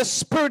fruit of the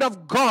Spirit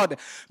of God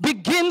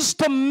begins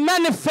to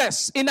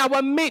manifest in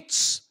our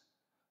midst,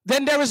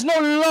 then there is no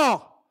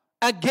law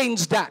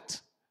against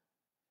that.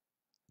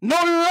 No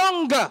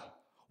longer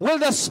will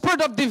the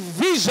spirit of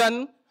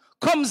division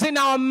comes in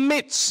our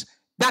midst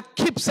that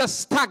keeps us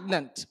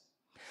stagnant.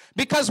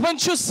 Because when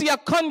you see a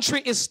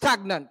country is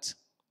stagnant,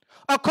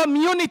 a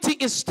community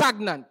is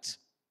stagnant,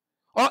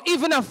 or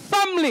even a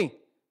family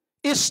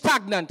is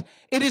stagnant,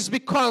 it is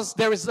because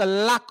there is a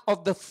lack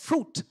of the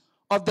fruit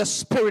of the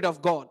Spirit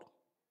of God.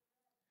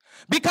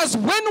 Because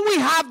when we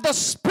have the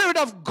Spirit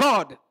of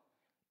God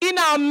in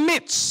our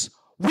midst,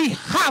 we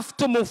have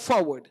to move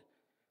forward.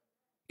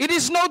 It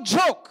is no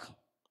joke.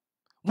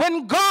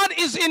 When God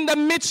is in the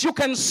midst, you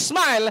can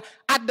smile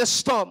at the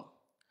storm.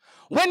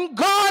 When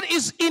God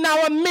is in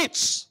our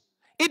midst,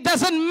 it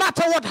doesn't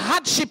matter what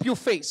hardship you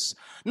face.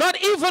 Not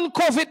even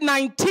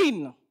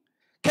COVID-19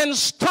 can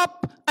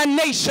stop a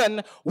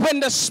nation when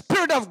the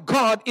Spirit of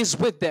God is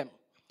with them.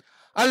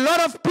 A lot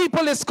of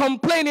people is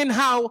complaining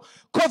how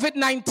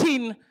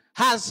COVID-19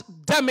 has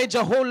damaged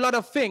a whole lot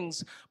of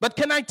things. But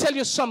can I tell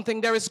you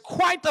something? There is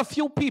quite a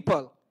few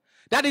people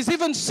that is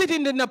even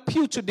sitting in a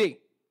pew today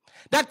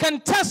that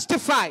can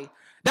testify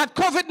that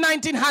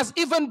COVID-19 has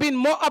even been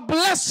more a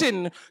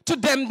blessing to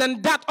them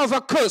than that of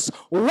a curse.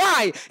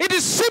 Why? It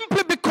is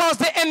simply because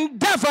they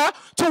endeavor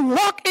to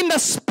walk in the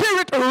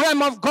spirit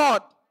realm of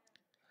God.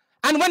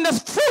 And when the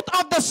fruit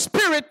of the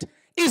Spirit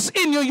is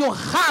in you, you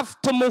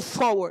have to move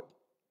forward.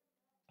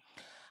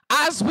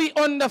 As we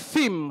on the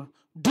theme,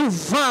 du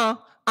vent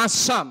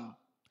ensemble.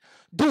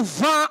 Du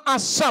vent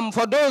ensemble,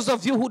 for those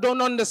of you who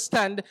don't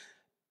understand,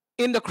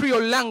 in the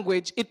Creole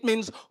language, it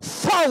means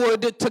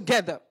forward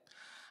together.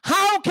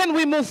 How can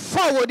we move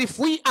forward if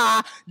we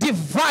are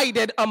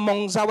divided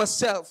amongst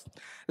ourselves?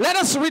 Let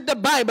us read the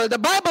Bible. The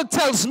Bible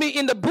tells me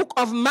in the book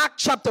of Mark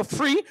chapter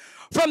 3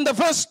 from the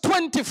verse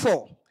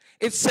 24.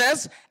 It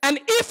says, and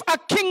if a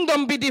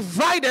kingdom be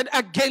divided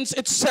against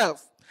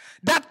itself,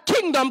 that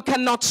kingdom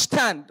cannot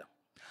stand.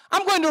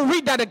 I'm going to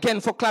read that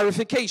again for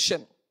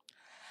clarification.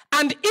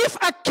 And if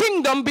a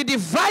kingdom be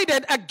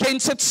divided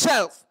against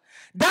itself,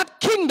 that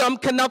kingdom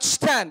cannot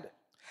stand.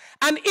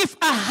 And if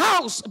a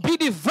house be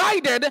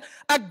divided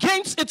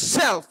against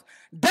itself,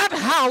 that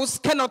house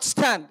cannot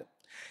stand.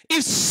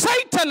 If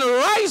Satan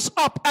rise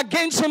up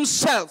against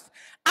himself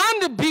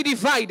and be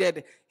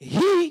divided,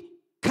 he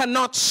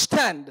cannot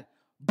stand,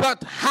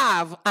 but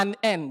have an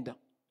end.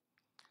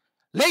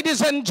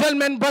 Ladies and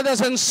gentlemen,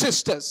 brothers and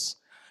sisters,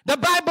 the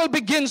Bible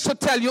begins to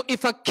tell you,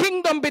 if a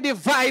kingdom be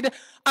divided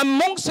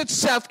amongst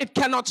itself, it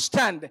cannot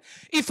stand.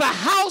 If a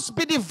house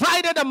be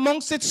divided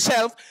amongst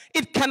itself,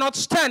 it cannot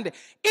stand.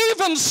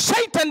 Even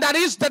Satan, that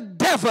is the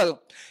devil,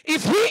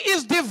 if he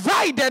is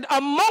divided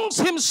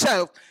amongst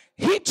himself,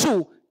 he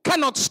too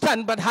cannot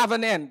stand but have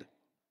an end.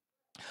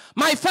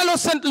 My fellow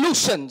St.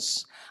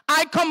 Lucians,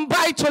 I come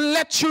by to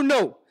let you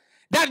know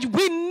that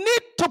we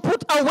need to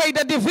put away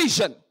the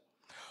division.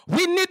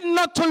 We need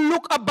not to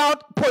look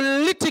about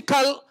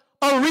political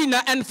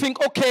arena and think,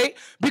 okay,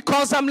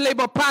 because I'm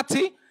Labour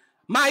Party,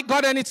 my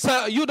God, and it's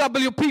a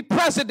UWP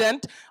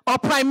president or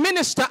prime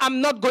minister,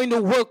 I'm not going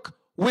to work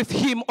with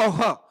him or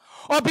her.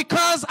 Or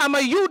because I'm a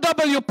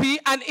UWP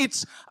and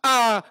it's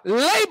a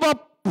Labour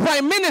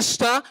prime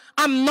minister,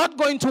 I'm not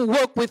going to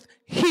work with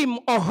him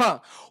or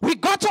her. We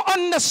got to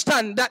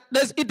understand that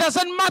it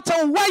doesn't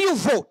matter where you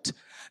vote.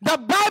 The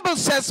Bible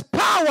says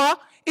power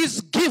is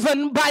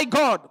given by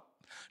God.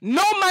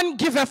 No man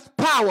giveth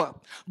power,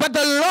 but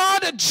the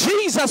Lord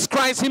Jesus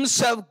Christ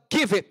himself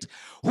give it.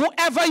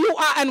 Whoever you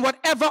are and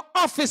whatever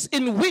office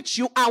in which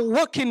you are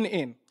working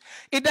in.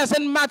 It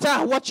doesn't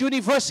matter what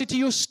university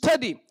you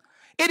study.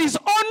 It is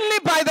only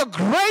by the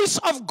grace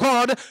of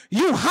God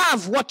you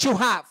have what you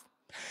have.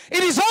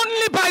 It is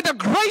only by the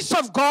grace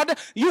of God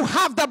you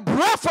have the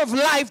breath of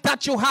life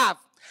that you have.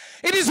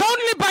 It is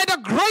only by the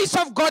grace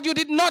of God you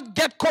did not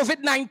get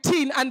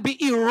COVID-19 and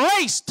be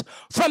erased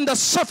from the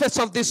surface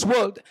of this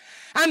world.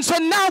 And so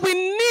now we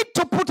need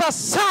to put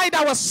aside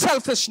our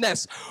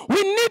selfishness.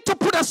 We need to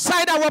put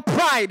aside our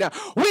pride.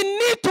 We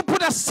need to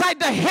put aside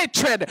the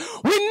hatred.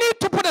 We need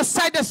to put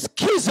aside the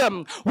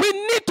schism. We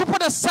need to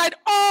put aside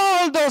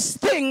all those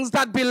things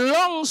that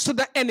belongs to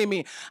the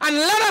enemy. And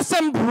let us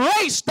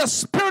embrace the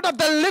Spirit of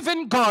the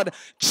living God,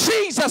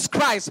 Jesus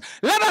Christ.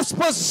 Let us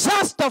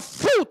possess the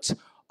fruit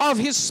of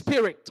his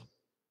Spirit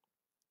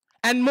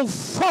and move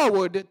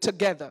forward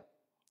together.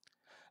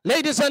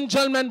 Ladies and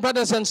gentlemen,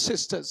 brothers and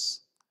sisters,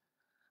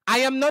 I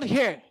am not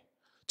here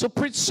to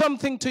preach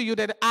something to you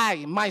that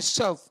I,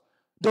 myself,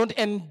 don't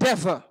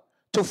endeavor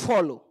to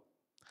follow.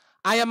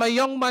 I am a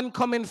young man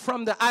coming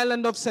from the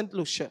island of St.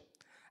 Lucia,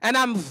 and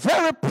I'm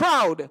very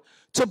proud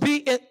to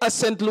be a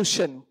St.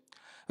 Lucian.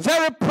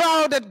 Very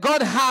proud that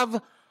God have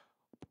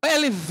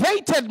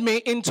elevated me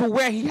into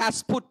where he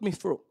has put me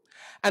through.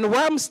 And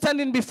where I'm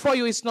standing before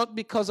you is not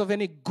because of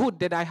any good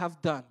that I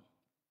have done.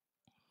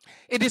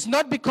 It is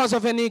not because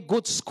of any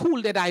good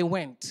school that I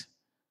went.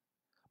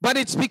 But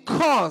it's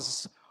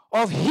because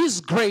of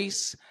his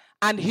grace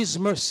and his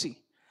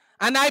mercy.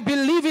 And I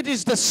believe it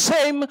is the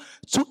same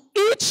to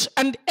each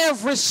and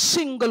every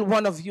single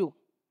one of you.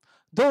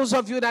 Those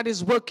of you that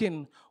is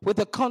working with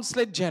the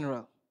Consulate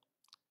General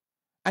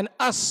and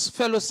us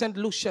fellow St.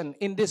 Lucian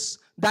in this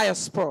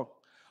diaspora.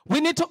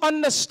 We need to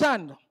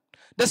understand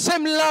the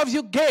same love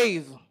you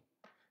gave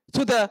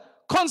to the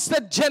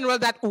Consulate General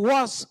that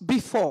was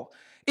before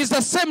is the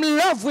same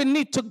love we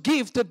need to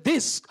give to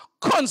this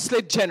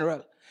Consulate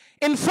General.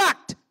 In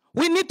fact,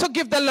 we need to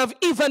give the love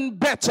even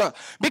better,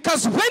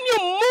 because when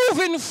you're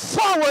moving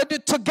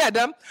forward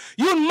together,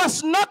 you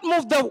must not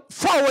move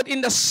forward in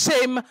the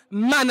same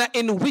manner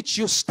in which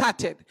you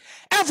started.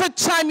 Every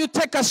time you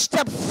take a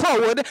step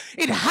forward,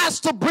 it has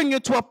to bring you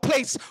to a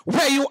place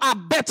where you are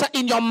better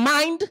in your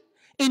mind,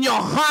 in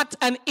your heart,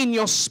 and in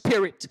your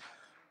spirit.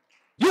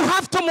 You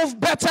have to move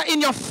better in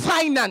your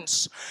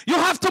finance. You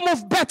have to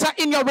move better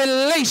in your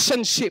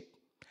relationship.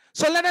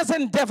 So let us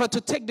endeavor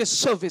to take this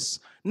service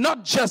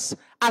not just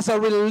as a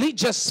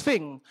religious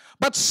thing,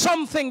 but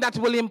something that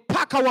will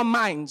impact our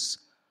minds,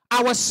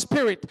 our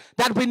spirit,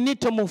 that we need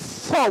to move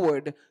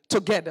forward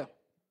together.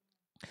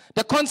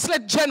 The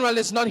Consulate General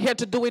is not here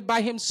to do it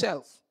by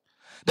himself.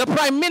 The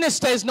Prime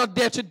Minister is not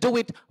there to do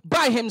it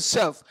by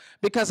himself,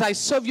 because I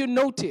serve you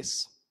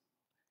notice.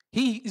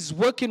 he is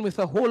working with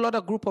a whole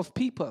other group of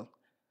people.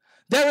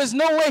 There is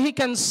no way he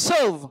can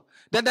serve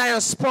the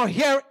diaspora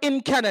here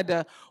in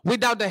Canada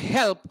without the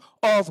help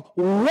of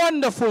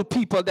wonderful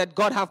people that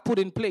God have put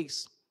in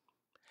place.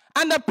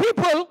 And the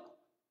people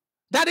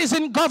that is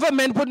in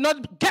government would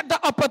not get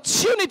the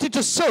opportunity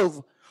to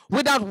serve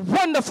without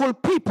wonderful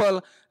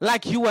people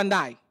like you and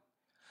I.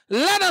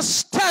 Let us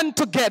stand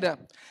together,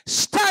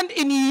 stand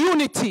in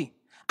unity,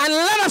 and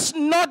let us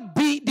not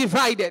be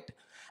divided.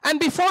 And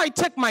before I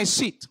take my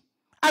seat,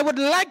 I would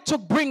like to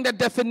bring the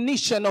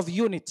definition of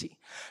unity.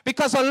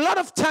 Because a lot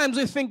of times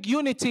we think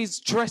unity is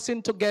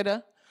dressing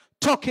together,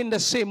 talking the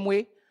same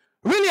way.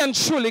 Really and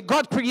truly,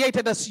 God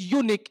created us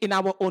unique in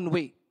our own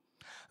way.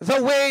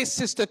 The way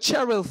Sister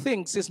Cheryl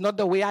thinks is not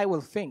the way I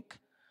will think.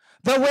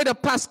 The way the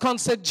past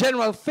consul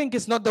general thinks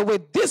is not the way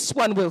this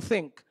one will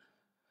think.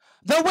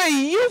 The way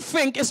you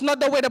think is not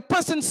the way the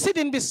person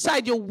sitting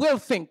beside you will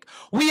think.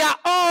 We are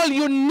all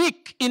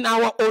unique in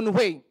our own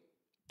way.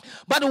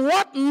 But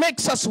what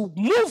makes us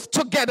move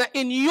together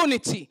in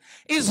unity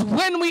is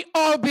when we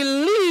all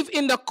believe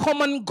in the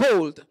common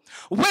goal,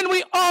 when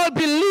we all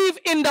believe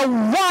in the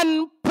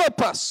one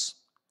purpose.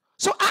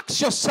 So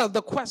ask yourself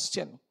the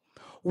question,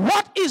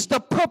 what is the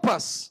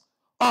purpose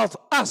of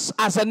us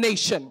as a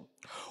nation?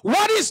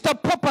 What is the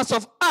purpose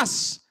of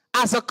us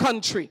as a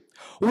country?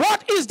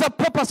 What is the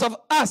purpose of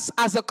us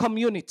as a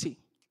community?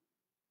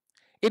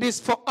 It is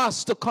for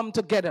us to come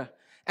together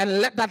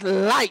and let that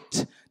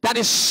light that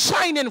is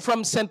shining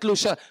from St.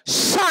 Lucia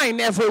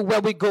shine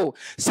everywhere we go.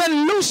 St.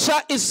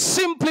 Lucia is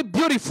simply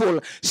beautiful.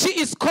 She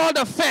is called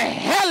the fair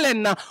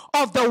Helen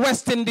of the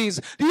West Indies,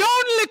 the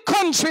only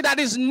country that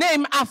is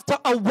named after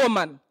a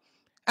woman.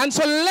 And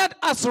so let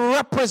us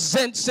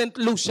represent St.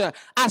 Lucia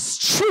as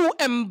true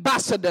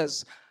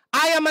ambassadors.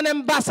 I am an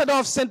ambassador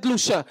of St.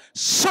 Lucia.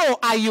 So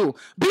are you.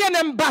 Be an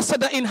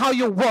ambassador in how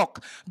you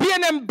walk. Be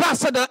an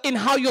ambassador in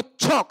how you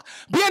talk.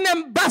 Be an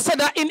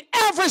ambassador in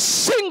every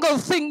single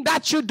thing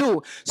that you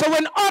do. So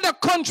when other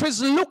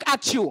countries look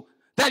at you,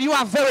 that you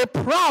are very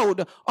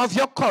proud of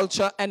your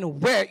culture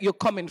and where you're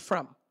coming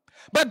from.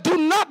 But do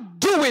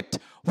not do it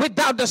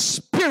without the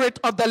Spirit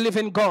of the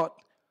living God.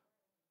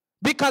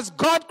 Because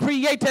God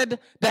created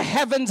the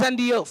heavens and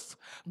the earth.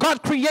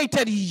 God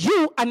created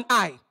you and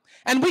I.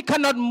 And we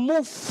cannot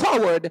move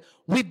forward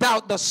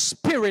without the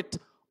Spirit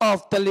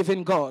of the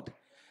living God.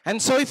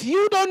 And so if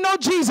you don't know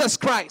Jesus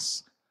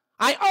Christ,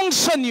 I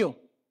unction you.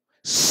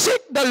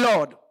 Seek the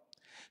Lord.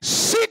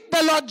 Seek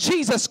the Lord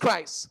Jesus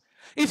Christ.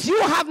 If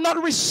you have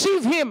not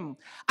received him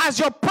as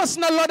your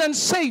personal Lord and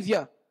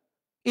Savior,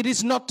 it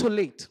is not too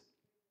late.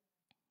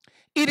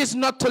 It is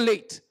not too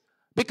late.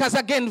 Because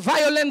again,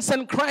 violence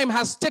and crime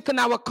has taken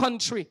our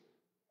country.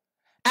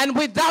 And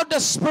without the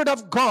Spirit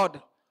of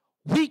God,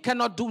 we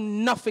cannot do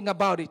nothing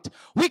about it.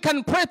 We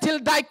can pray till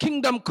thy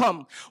kingdom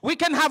come. We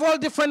can have all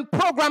different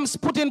programs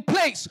put in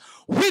place.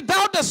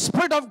 Without the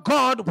Spirit of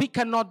God, we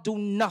cannot do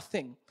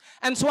nothing.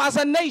 And so as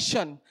a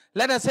nation,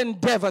 let us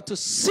endeavor to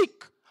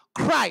seek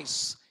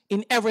Christ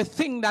in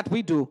everything that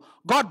we do.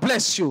 God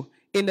bless you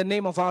in the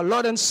name of our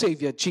Lord and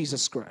Savior,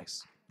 Jesus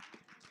Christ.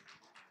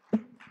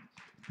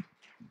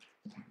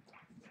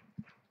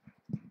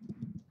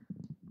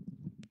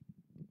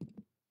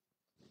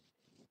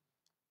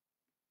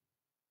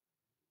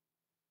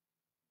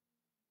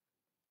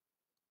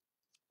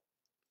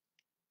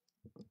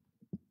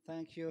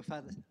 Thank you,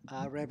 Father,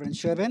 Reverend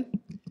𝐶𝐿.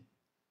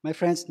 My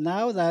friends,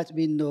 now that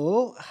we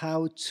know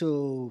how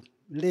to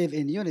live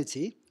in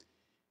unity,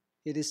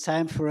 it is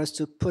time for us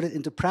to put it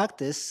into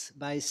practice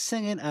by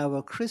singing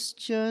our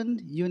Christian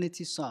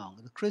unity song,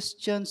 the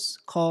Christians'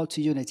 call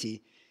to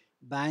unity,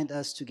 bind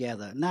us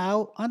together.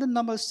 Now, under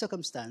normal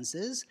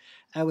circumstances,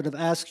 I would have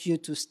asked you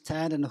to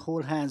stand and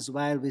hold hands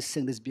while we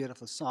sing this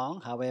beautiful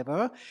song.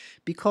 However,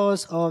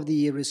 because of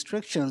the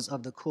restrictions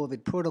of the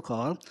COVID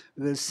protocol,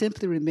 we will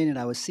simply remain in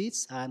our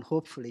seats and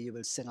hopefully you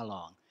will sing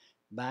along.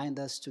 Bind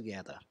us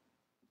together.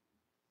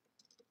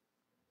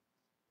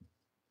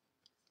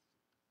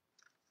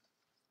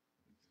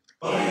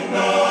 Bind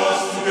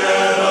us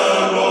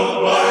together,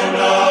 Lord, bind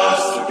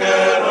us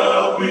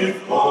together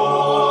with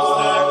cords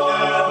that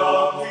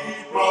cannot be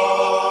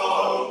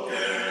broken.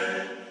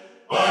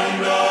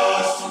 Bind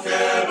us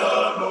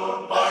together,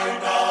 Lord,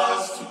 bind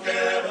us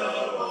together,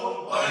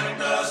 Lord,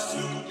 bind us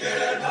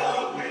together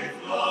with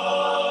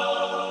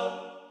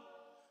love.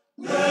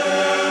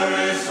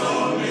 There is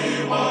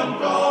only one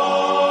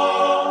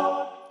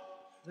God.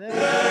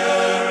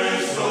 There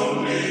is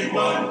only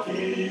one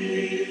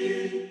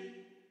King.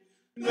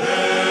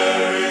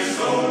 There is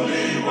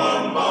only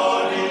one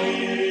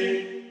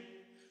body.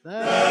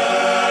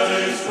 That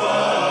is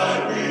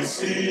why we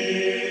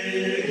sing.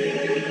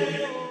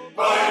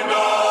 Bind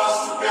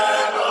us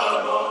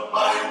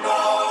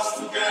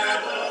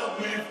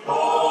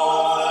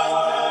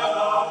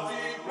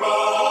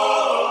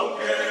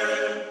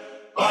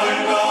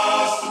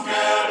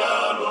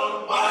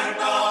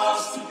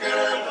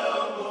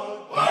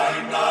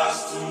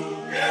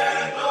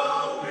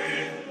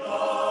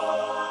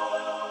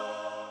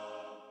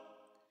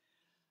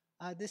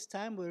this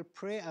time, we'll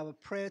pray our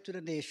prayer to the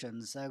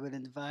nations. I will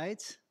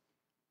invite,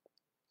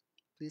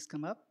 please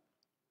come up,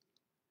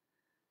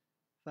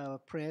 for our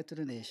prayer to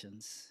the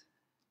nations.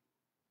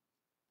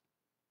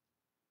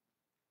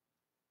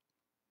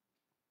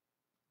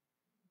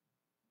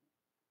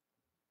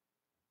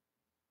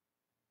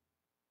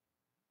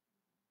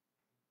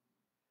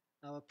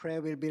 Our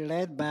prayer will be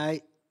led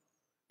by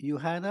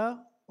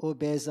Johanna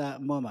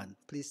Obeza Moman.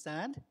 Please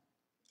stand.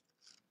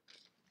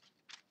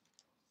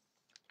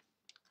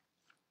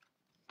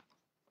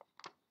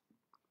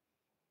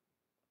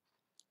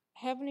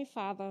 Heavenly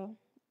Father,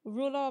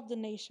 ruler of the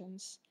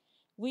nations,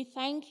 we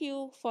thank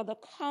you for the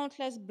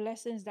countless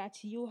blessings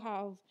that you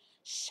have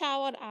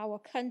showered our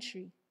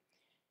country.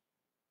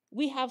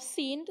 We have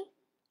sinned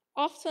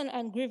often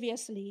and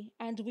grievously,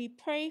 and we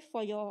pray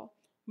for your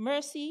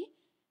mercy.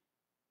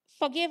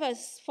 Forgive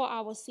us for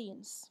our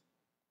sins.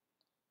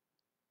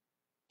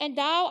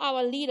 Endow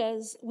our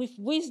leaders with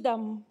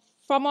wisdom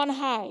from on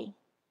high.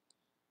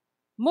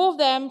 Move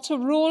them to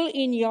rule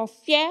in your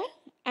fear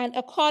and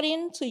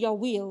according to your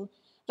will,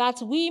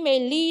 that we may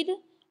lead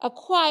a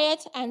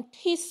quiet and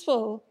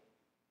peaceful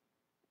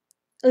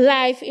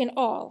life in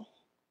all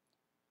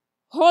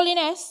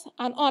holiness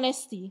and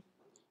honesty,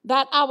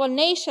 that our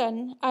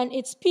nation and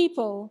its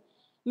people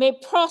may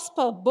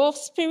prosper both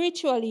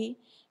spiritually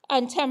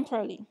and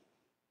temporally.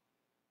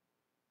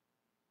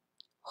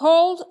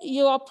 Hold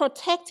your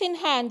protecting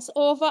hands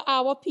over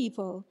our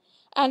people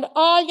and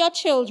all your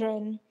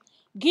children.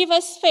 Give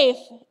us faith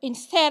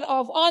instead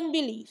of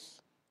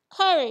unbelief,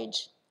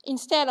 courage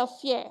instead of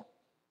fear,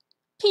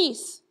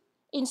 peace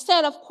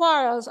instead of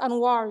quarrels and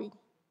worry,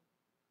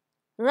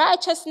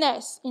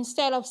 righteousness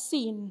instead of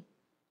sin.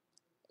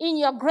 In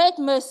your great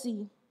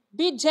mercy,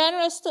 be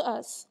generous to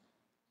us.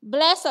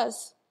 Bless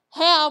us.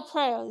 Hear our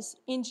prayers.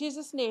 In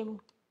Jesus' name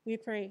we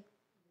pray.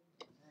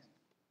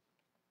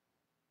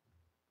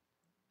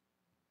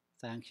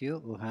 Thank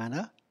you,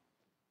 Uhana.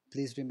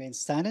 Please remain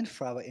standing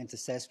for our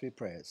intercessory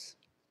prayers.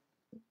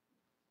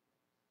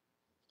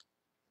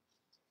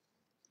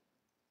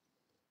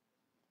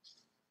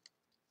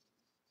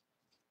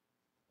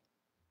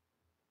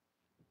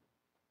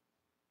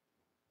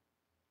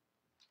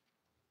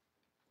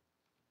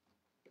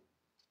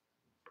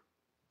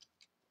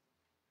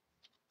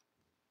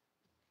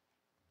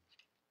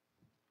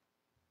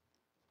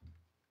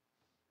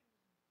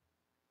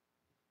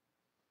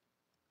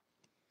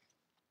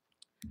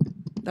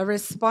 The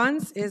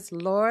response is,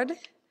 Lord,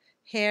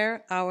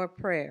 hear our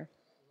prayer.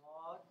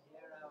 Lord,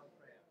 hear our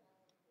prayer.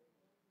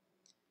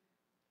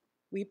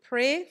 We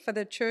pray for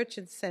the church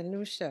in St.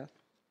 Lucia.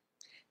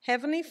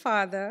 Heavenly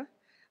Father,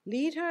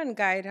 lead her and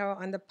guide her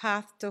on the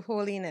path to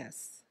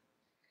holiness.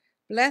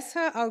 Bless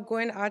her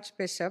outgoing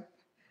Archbishop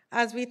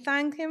as we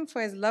thank him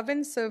for his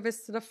loving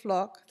service to the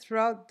flock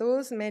throughout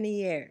those many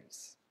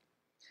years.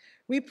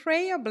 We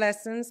pray your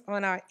blessings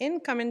on our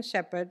incoming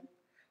shepherd,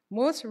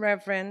 Most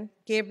Reverend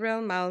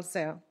Gabriel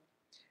Malzer.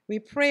 We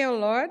pray, O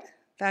Lord,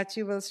 that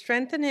you will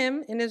strengthen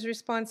him in his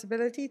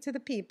responsibility to the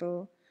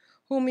people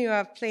whom you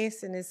have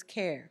placed in his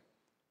care.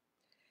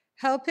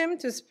 Help him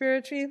to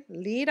spiritually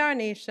lead our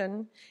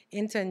nation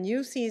into a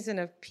new season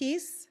of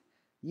peace,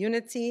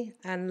 unity,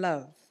 and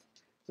love.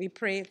 We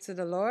pray to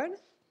the Lord.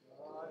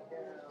 Lord,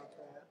 hear our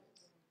prayer.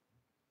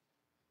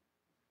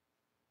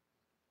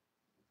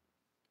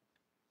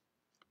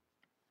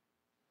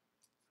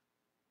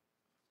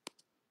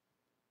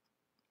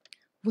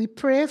 We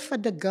pray for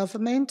the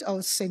government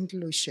of St.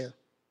 Lucia,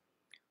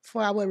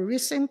 for our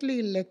recently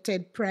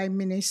elected Prime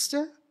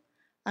Minister,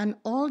 and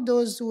all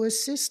those who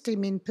assist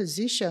him in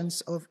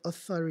positions of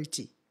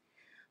authority.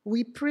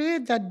 We pray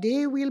that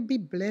they will be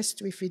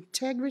blessed with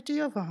integrity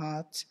of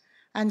heart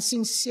and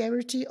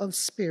sincerity of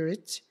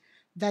spirit,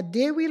 that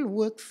they will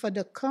work for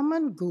the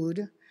common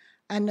good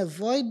and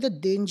avoid the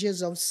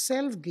dangers of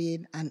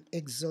self-gain and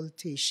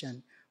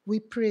exaltation. We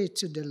pray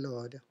to the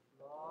Lord.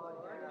 Lord,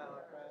 hear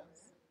our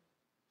prayers.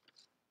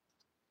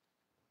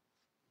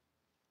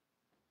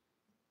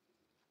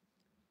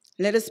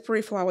 Let us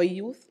pray for our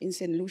youth in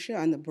St. Lucia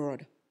and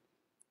abroad.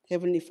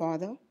 Heavenly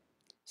Father,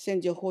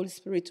 send your Holy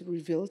Spirit to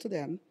reveal to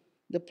them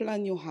the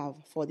plan you have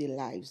for their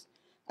lives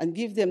and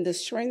give them the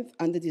strength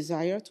and the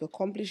desire to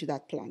accomplish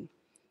that plan.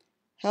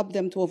 Help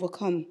them to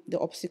overcome the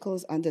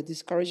obstacles and the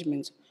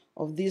discouragement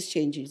of these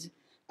changes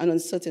and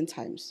uncertain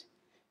times.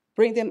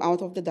 Bring them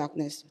out of the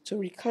darkness to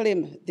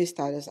reclaim their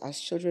status as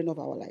children of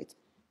our light.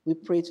 We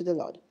pray to the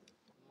Lord.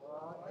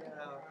 Lord, hear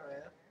our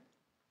prayer.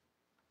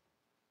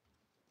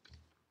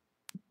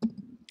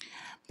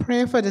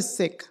 Pray for the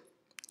sick.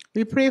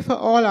 We pray for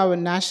all our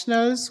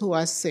nationals who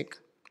are sick,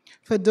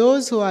 for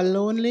those who are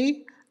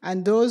lonely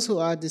and those who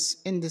are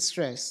in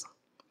distress.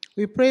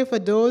 We pray for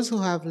those who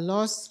have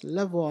lost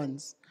loved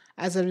ones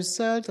as a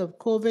result of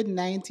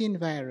COVID-19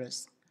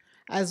 virus,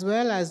 as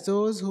well as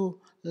those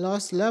who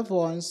lost loved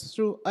ones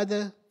through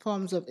other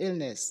forms of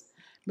illness.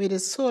 May the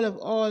soul of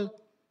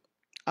all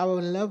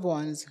our loved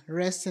ones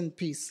rest in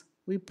peace.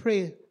 We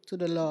pray to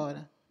the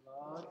Lord.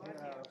 Lord,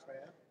 hear our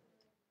prayer.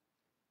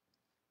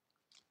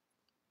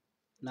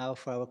 Now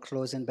for our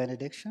closing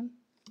benediction.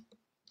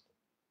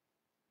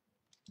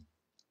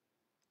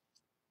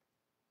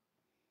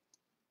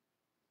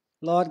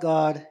 Lord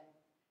God,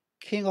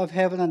 King of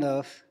heaven and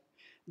earth,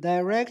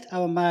 direct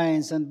our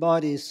minds and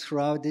bodies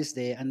throughout this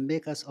day and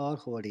make us all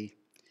holy.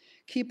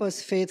 Keep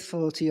us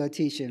faithful to your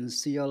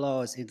teachings, to your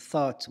laws in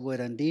thought,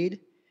 word, and deed.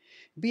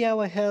 Be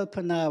our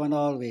helper now and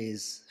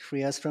always.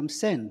 Free us from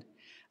sin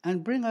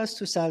and bring us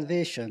to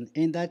salvation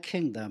in that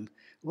kingdom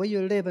where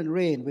you live and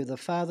reign with the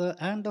Father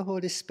and the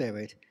Holy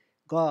Spirit,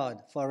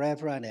 God,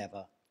 forever and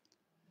ever.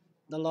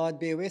 The Lord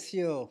be with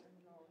you.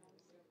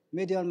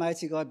 May the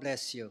Almighty God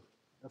bless you,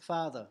 the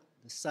Father,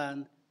 the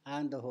Son,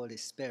 and the Holy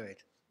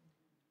Spirit.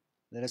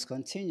 Let us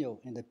continue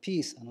in the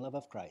peace and love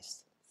of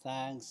Christ.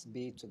 Thanks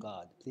be to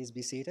God. Please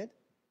be seated.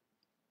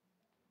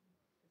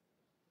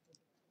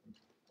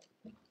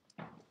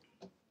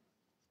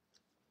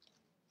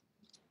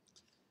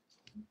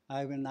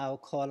 I will now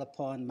call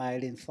upon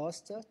Mylene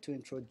Foster to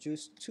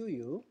introduce to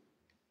you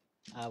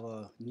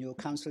our new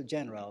Consul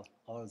General,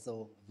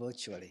 although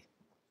virtually.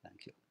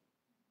 Thank you.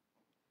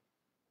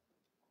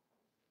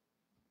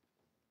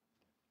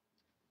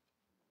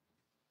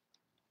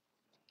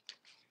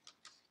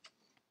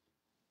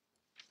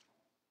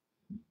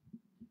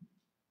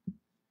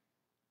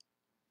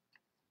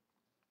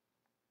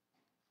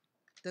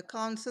 The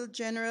Consul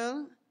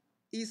General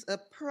is a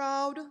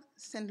proud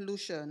St.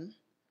 Lucian,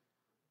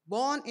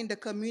 born in the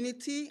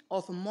community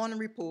of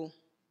Monrepo.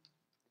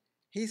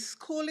 His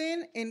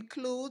schooling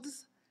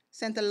includes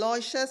St.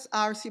 Aloysius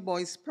R.C.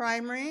 Boys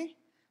Primary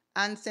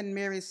and St.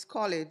 Mary's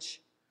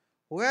College,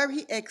 where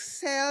he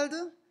excelled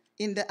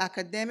in the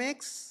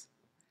academics,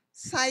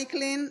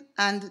 cycling,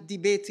 and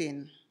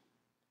debating.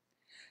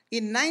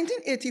 In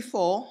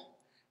 1984,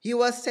 he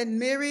was St.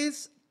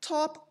 Mary's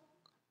top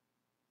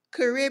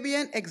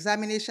Caribbean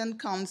Examination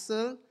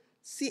Council,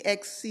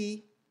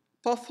 CXC,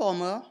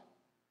 performer,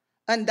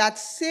 and that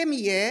same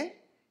year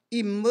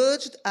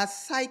emerged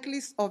as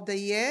Cyclist of the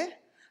Year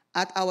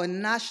at our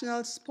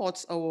National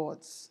Sports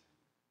Awards.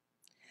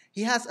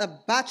 He has a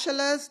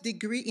bachelor's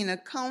degree in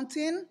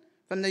accounting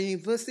from the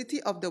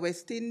University of the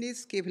West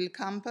Indies, Cave Hill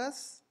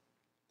campus,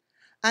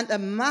 and a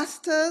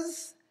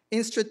master's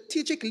in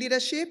strategic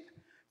leadership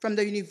from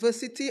the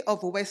University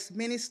of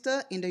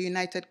Westminster in the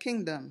United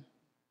Kingdom.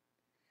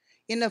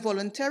 In a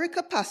voluntary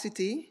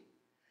capacity,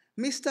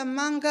 Mr.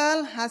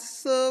 Mangal has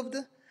served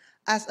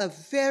as a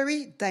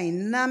very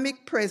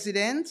dynamic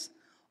president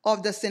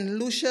of the St.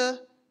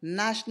 Lucia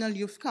National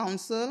Youth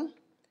Council,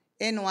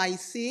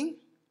 NYC,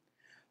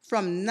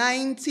 from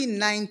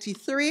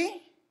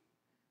 1993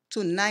 to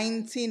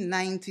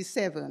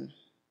 1997.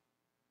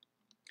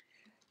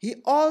 He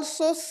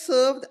also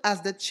served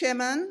as the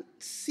chairman,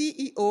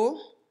 CEO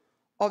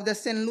of the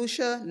St.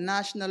 Lucia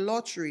National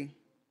Lottery,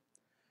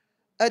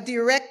 a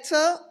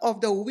director of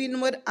the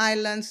Windward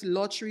Islands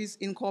Lotteries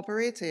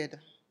Incorporated,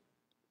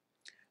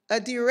 a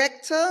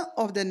director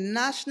of the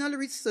National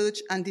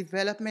Research and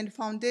Development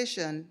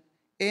Foundation,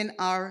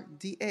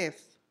 NRDF,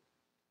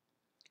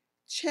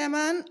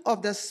 chairman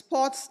of the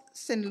Sports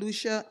St.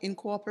 Lucia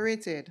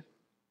Incorporated,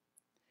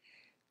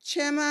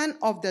 chairman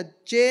of the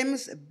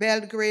James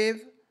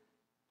Belgrave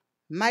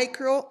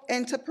Micro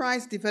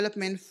Enterprise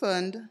Development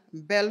Fund,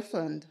 Bell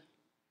Fund,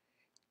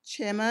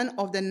 chairman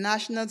of the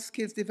National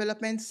Skills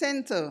Development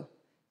Center,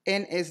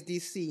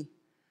 NSDC,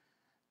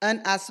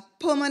 and as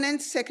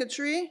permanent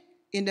secretary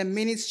in the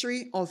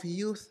Ministry of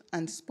Youth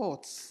and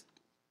Sports.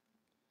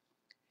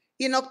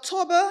 In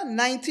October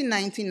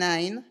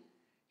 1999,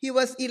 he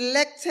was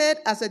elected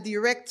as a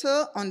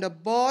director on the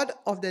board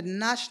of the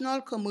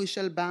National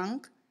Commercial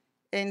Bank,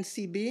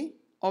 NCB,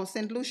 of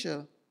St.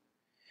 Lucia.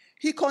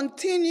 He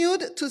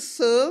continued to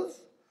serve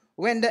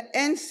when the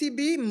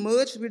NCB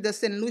merged with the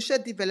St. Lucia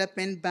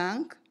Development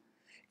Bank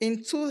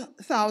in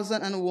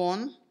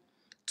 2001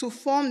 to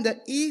form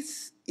the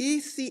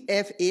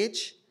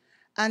ECFH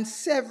and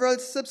several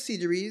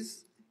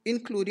subsidiaries,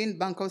 including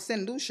Bank of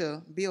St.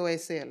 Lucia,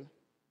 BOSL.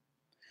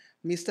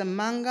 Mr.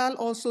 Mangal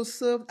also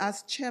served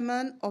as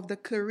chairman of the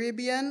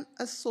Caribbean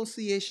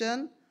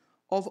Association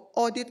of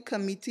Audit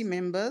Committee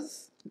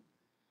members.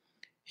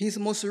 His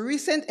most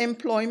recent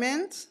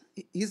employment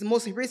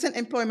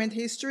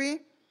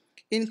history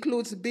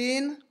includes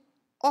being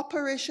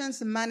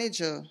operations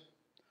manager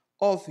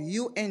of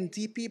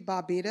UNDP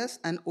Barbados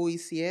and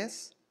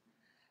OECS,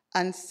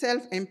 and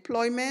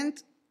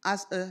self-employment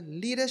as a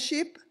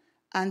leadership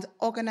and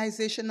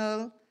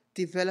organizational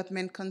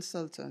development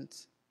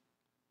consultant.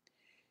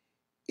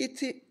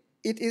 It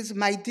is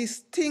my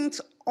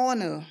distinct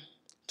honor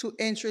to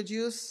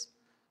introduce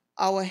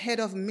our head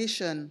of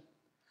mission,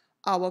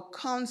 our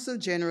Consul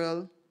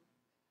General,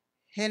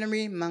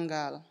 Henry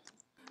Mangal.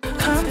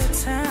 Come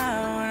to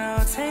town,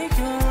 I'll take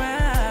you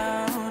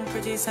around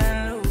pretty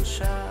St.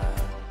 Lucia.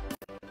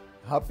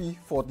 Happy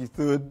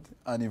 43rd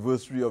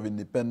anniversary of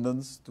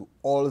independence to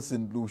all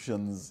St.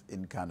 Lucians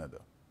in Canada.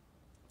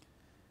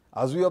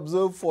 As we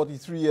observe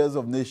 43 years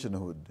of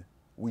nationhood,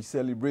 we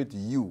celebrate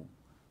you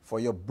for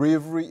your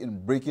bravery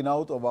in breaking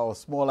out of our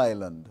small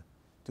island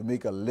to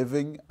make a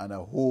living and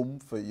a home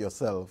for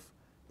yourself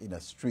in a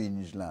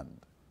strange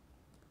land.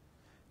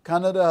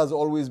 Canada has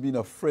always been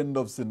a friend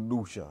of St.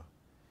 Lucia,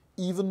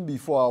 even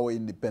before our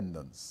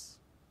independence.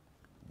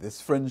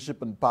 This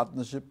friendship and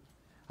partnership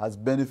has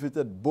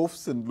benefited both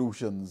St.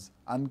 Lucians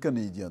and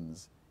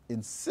Canadians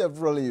in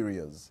several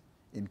areas,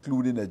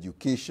 including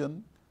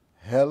education,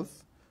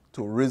 health,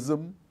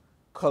 tourism,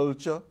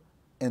 culture,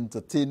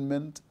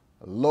 entertainment,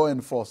 law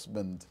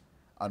enforcement,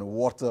 and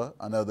water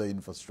and other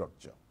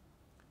infrastructure.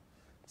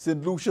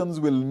 St. Lucians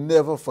will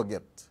never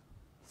forget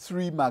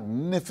 3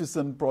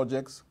 magnificent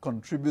projects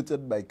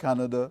contributed by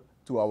Canada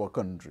to our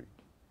country: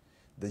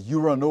 the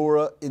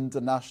Urianora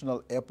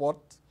International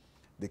Airport,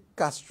 the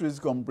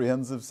𝐋𝐮𝐬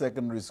Comprehensive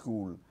Secondary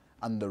School,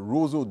 and the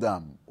Roseau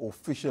Dam,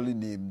 officially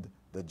named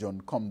the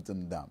John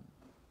Compton Dam.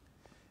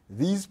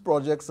 These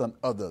projects and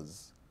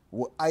others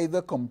were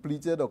either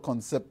completed or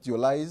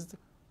conceptualized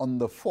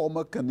under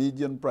former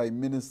Canadian Prime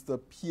Minister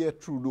Pierre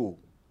Trudeau,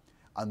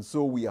 and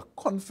so we are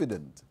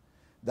confident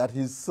that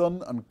his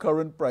son and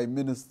current Prime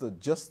Minister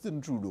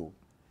Justin Trudeau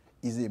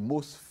is a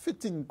most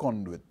fitting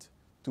conduit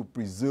to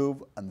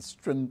preserve and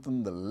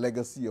strengthen the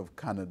legacy of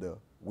Canada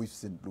with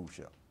St.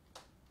 Lucia.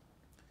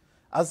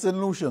 As St.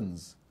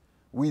 Lucians,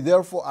 we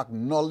therefore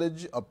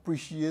acknowledge,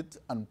 appreciate,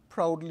 and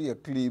proudly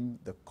acclaim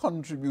the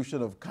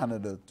contribution of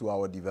Canada to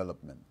our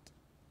development.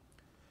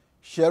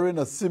 Sharing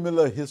a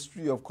similar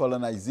history of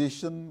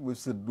colonization with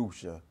St.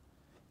 Lucia,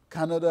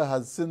 Canada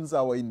has, since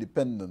our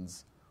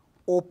independence,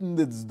 opened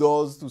its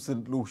doors to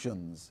St.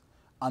 Lucians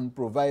and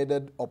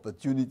provided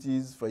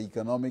opportunities for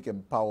economic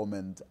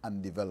empowerment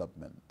and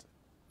development.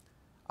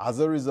 As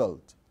a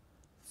result,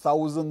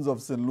 thousands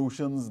of St.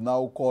 Lucians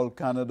now call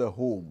Canada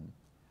home,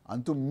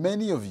 and to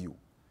many of you,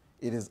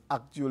 it is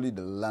actually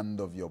the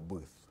land of your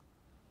birth.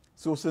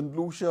 So St.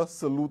 Lucia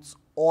salutes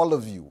all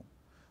of you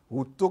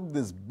who took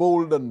this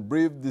bold and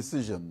brave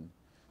decision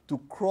to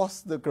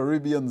cross the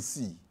Caribbean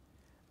Sea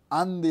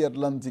and the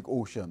Atlantic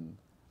Ocean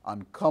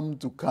and come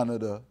to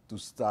Canada to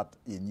start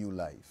a new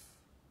life.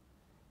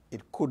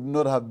 It could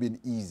not have been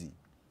easy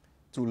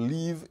to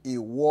leave a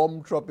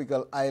warm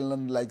tropical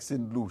island like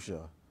St.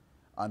 Lucia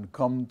and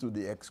come to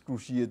the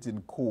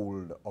excruciating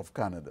cold of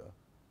Canada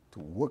to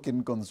work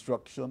in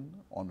construction,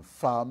 on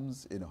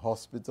farms, in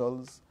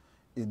hospitals,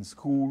 in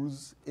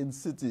schools, in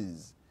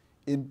cities,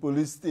 in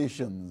police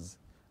stations,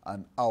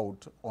 and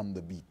out on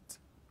the beat.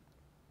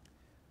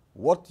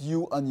 What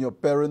you and your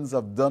parents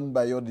have done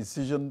by your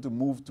decision to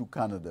move to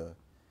Canada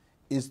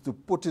is to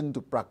put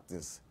into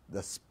practice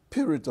the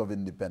spirit of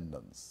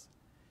independence.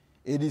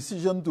 A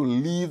decision to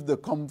leave the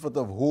comfort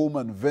of home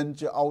and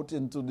venture out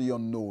into the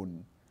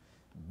unknown,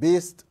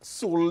 based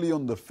solely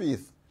on the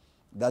faith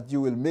that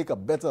you will make a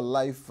better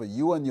life for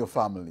you and your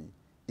family,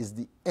 is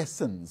the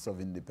essence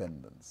of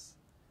independence.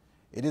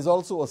 It is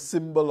also a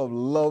symbol of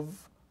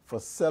love for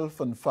self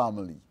and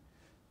family,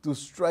 to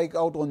strike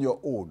out on your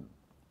own,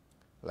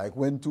 like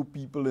when 2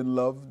 people in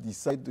love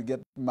decide to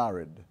get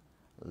married,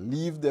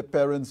 leave their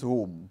parents'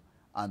 home,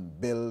 and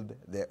build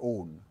their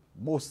own,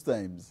 most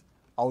times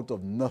out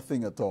of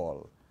nothing at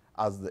all,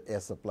 as the Air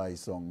Supply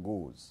song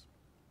goes.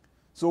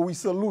 So we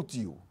salute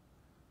you,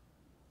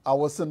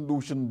 our St.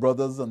 Lucian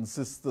brothers and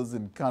sisters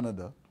in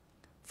Canada,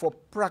 for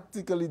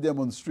practically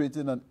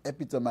demonstrating and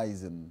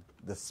epitomizing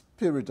the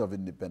spirit of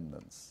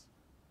independence.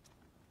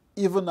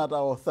 Even at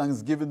our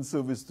Thanksgiving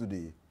service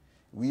today,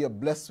 we are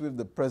blessed with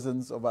the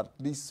presence of at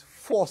least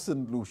 4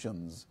 St.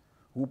 Lucians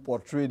who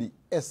portray the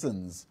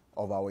essence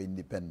of our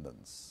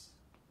independence.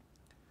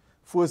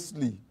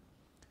 Firstly,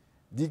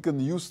 Deacon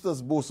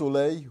Eustace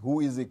Beausoleil,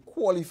 who is a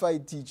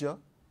qualified teacher,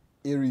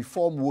 a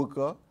reform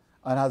worker,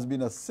 and has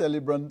been a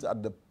celebrant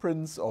at the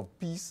Prince of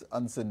Peace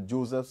and St.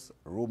 Joseph's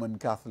Roman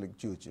Catholic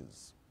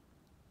churches.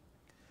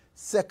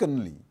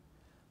 Secondly,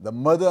 the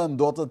mother and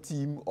daughter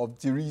team of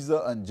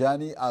Teresa and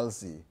Jani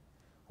Alse,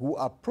 who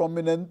are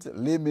prominent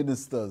lay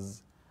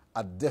ministers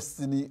at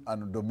Destiny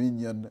and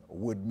Dominion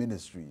Word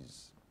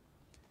Ministries.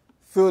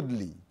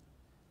 Thirdly,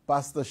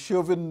 Pastor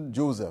Shervin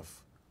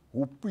Joseph,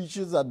 who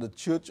preaches at the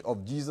Church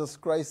of Jesus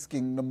Christ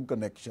Kingdom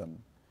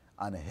Connection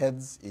and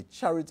heads a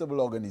charitable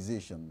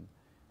organization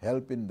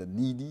helping the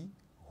needy,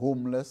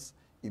 homeless,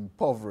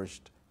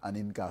 impoverished, and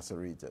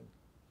incarcerated.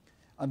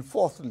 And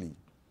fourthly,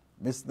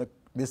 Mr.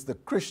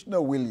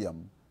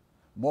 𝐋𝐮𝐬,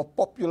 more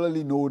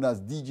popularly known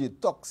as DJ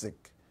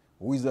Toxic,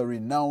 who is a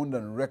renowned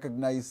and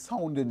recognized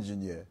sound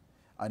engineer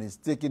and is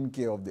taking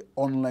care of the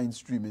online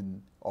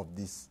streaming of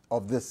this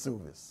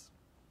service.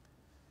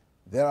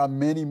 There are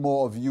many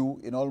more of you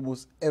in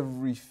almost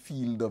every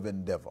field of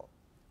endeavor.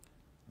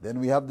 Then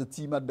we have the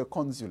team at the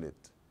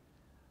consulate,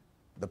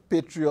 the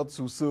patriots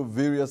who serve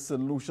various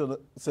St.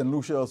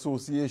 Lucia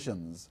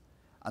associations,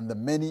 and the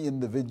many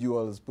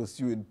individuals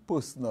pursuing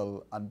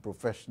personal and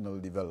professional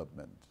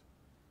development.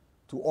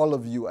 To all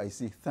of you, I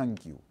say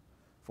thank you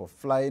for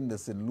flying the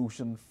St.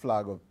 Lucian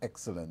flag of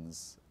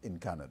excellence in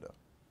Canada.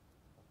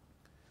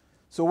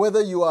 So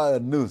whether you are a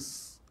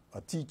nurse, a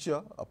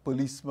teacher, a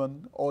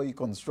policeman, or a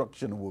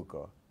construction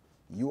worker,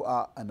 you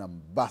are an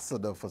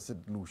ambassador for St.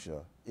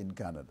 Lucia in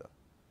Canada.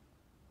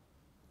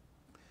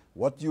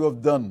 What you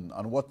have done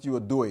and what you are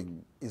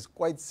doing is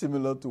quite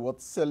similar to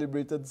what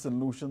celebrated St.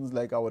 Lucians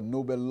like our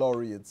Nobel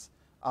laureates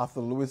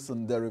Arthur Lewis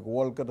and Derek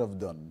Walcott have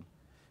done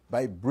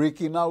by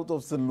breaking out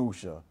of St.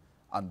 Lucia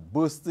and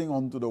bursting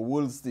onto the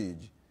world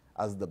stage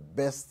as the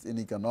best in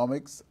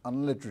economics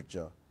and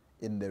literature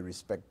in their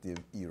respective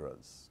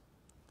eras.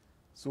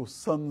 So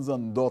sons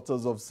and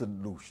daughters of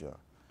St. Lucia,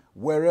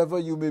 wherever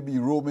you may be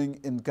roaming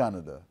in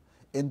Canada,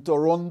 in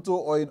Toronto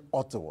or in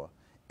Ottawa,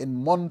 in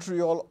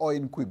Montreal or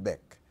in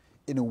Quebec,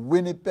 in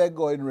Winnipeg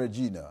or in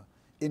Regina,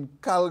 in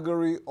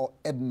Calgary or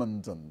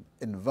Edmonton,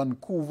 in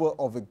Vancouver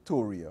or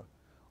Victoria,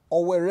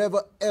 or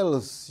wherever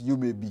else you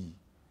may be,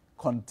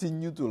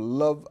 continue to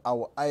love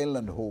our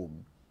island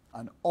home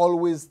and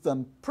always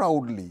stand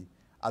proudly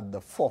at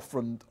the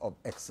forefront of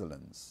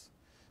excellence.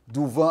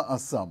 Du vent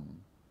ensemble,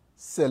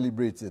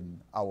 celebrating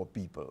our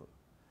people.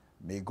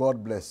 May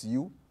God bless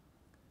you,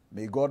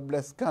 may God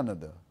bless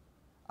Canada,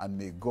 and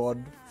may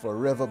God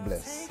forever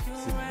bless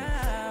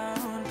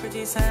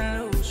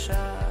St.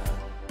 Lucia.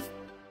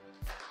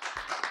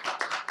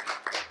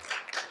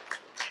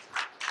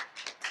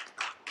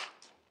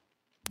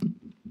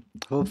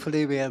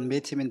 Hopefully we'll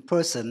meet him in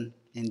person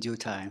in due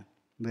time.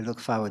 We look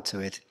forward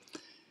to it.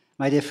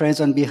 My dear friends,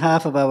 on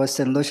behalf of our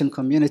St. Lucian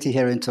community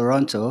here in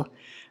Toronto,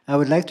 I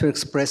would like to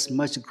express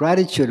much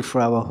gratitude for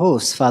our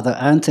host, Father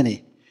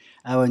Anthony,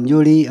 our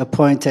newly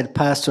appointed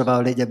pastor of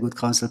Our Lady of Good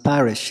Counsel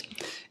Parish.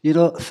 You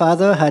know,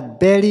 Father had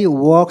barely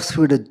walked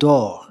through the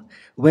door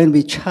when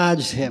we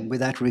charged him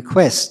with that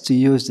request to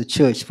use the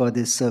church for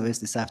this service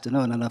this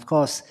afternoon. And of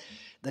course,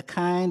 the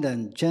kind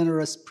and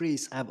generous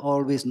priest I've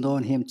always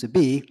known him to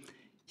be,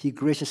 he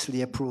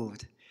graciously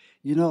approved.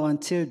 You know,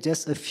 until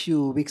just a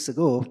few weeks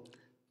ago,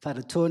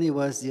 Father Tony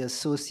was the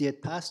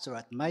associate pastor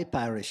at my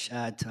parish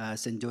at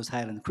St. Joe's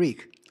Highland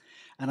Creek.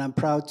 And I'm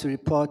proud to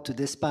report to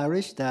this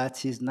parish that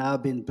he's now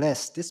been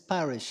blessed. This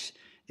parish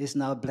is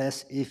now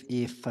blessed with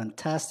a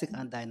fantastic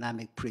and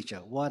dynamic preacher.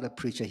 What a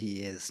preacher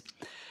he is.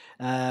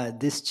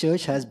 This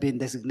church has been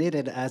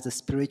designated as a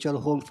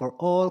spiritual home for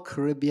all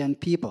Caribbean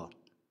people.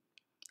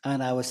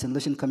 And our St.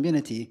 Lucian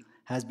community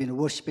has been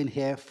worshiping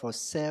here for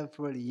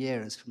several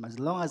years, from as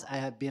long as I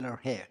have been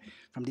here,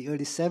 from the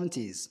early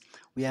 70s.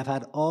 We have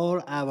had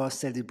all our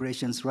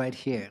celebrations right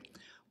here.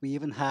 We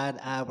even had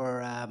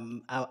our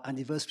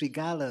anniversary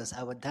galas,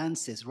 our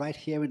dances right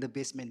here in the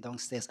basement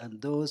downstairs,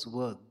 and those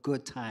were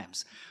good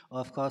times.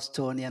 Of course,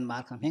 Tony and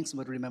Malcolm Hinks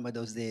would remember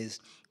those days.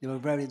 They were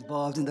very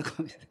involved in the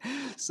community.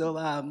 So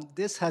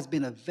this has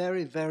been a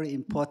very, very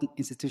important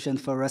institution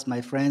for us, my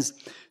friends.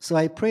 So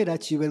I pray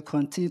that you will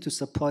continue to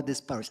support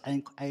this parish.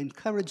 I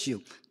encourage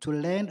you to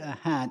lend a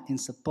hand in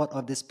support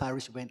of this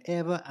parish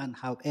whenever and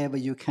however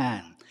you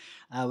can.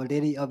 Our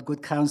Lady of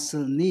Good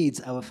Counsel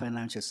needs our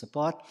financial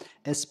support,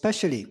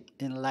 especially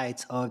in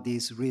light of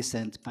these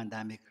recent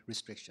pandemic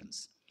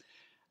restrictions.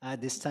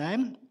 At this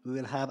time, we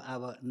will have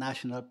our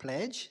national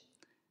pledge.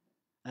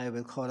 I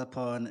will call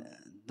upon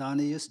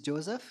Donius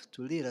Joseph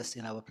to lead us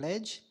in our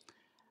pledge.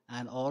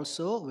 And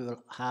also, we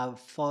will have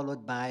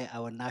followed by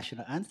our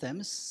national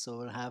anthems. So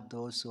we'll have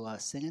those who are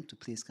singing to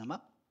please come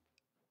up.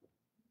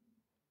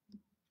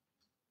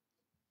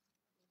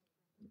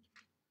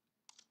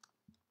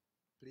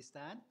 Please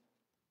stand.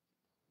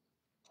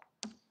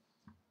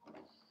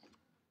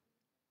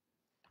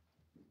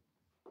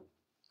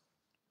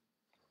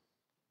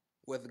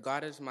 With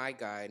God as my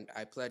guide,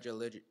 I pledge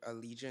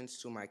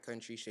allegiance to my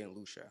country, St.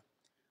 Lucia.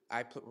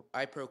 I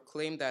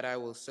proclaim that I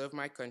will serve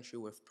my country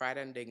with pride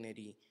and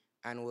dignity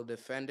and will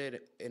defend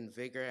it in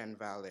vigor and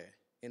valor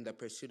in the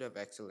pursuit of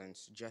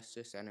excellence,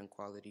 justice, and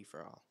equality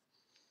for all.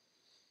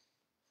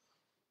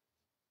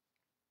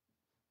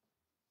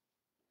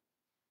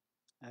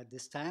 At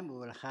this time, we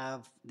will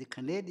have the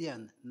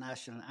Canadian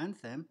national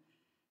anthem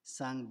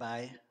sung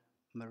by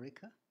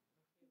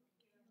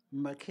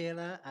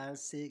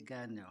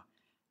𝐶𝐚𝐢𝐚'𝐬,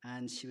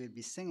 and she will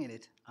be singing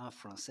it en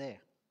français.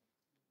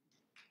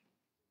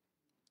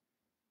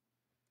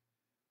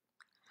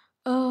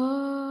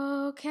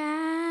 Ô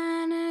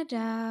Canada,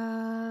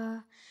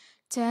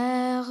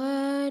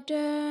 terre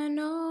de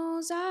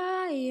nos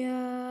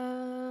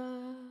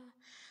aïeux,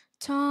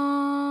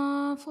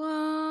 ton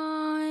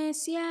front est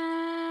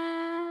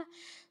ciel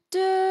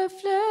de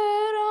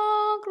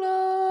fleurons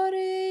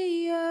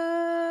glorieux,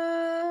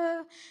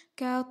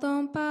 car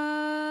ton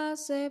pas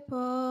s'est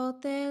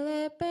porté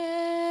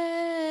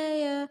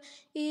l'épée,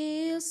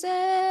 il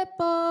s'est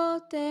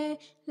porté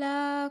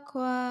la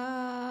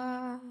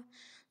croix.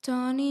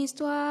 Ton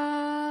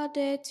histoire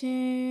est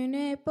une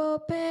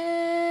épopée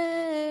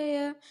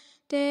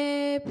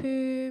des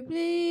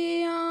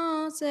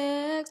publiants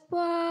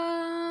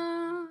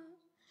exploits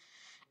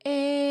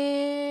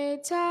et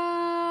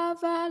ta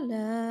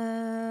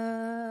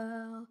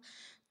valeur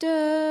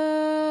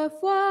de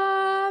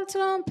voile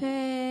trempé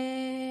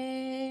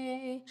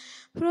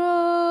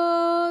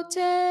protégera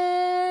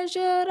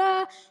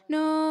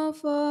nos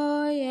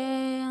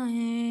foyers,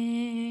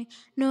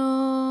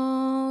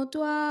 nos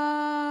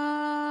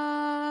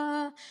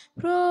doigts,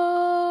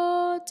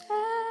 protégera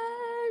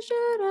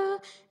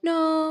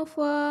nos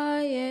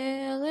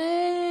foyers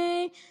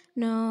et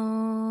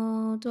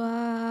nos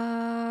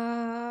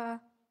doigts.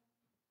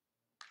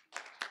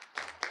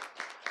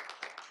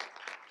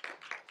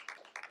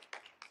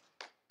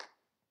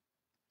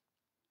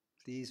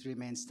 Please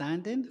remain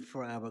standing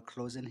for our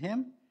closing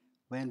hymn,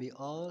 When We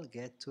All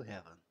Get to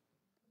Heaven.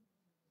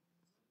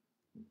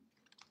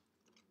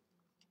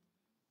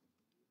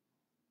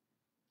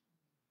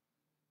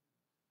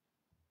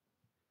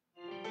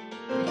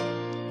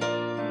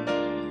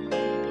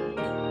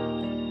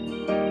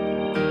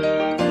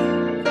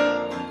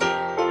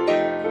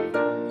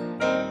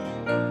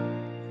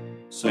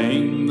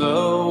 Sing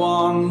the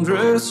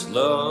wondrous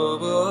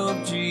love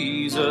of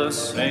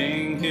Jesus,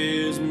 sing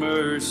his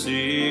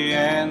mercy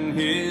and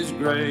his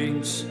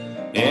grace.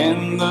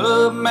 In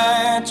the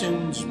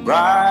mansions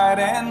bright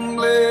and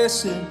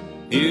blessed,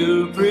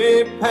 he'll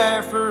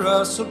prepare for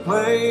us a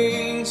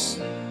place.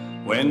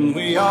 When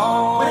we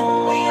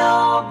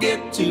all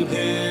get to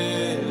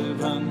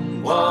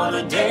heaven, what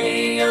a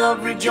day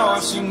of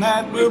rejoicing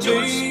that will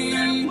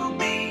be.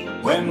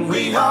 When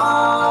we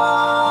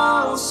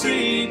all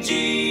see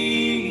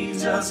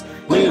Jesus,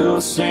 we'll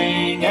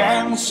sing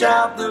and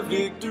shout the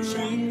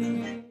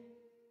victory.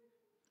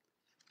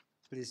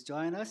 Please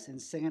join us in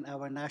singing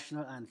our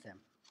national anthem.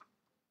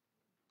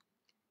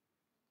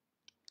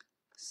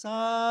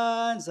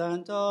 Sons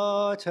and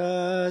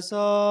daughters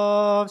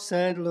of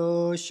St.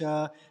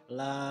 Lucia,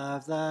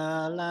 love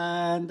the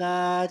land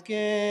that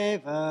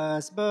gave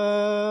us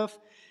birth,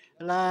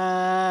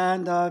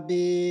 land of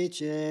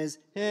beaches,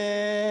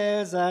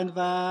 hills, and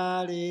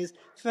valleys,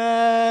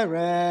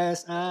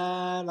 fairest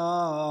isle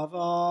of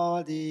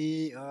all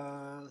the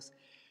earth.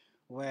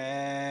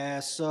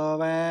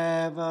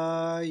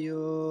 Wheresoever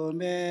you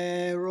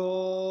may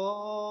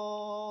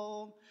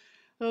roam,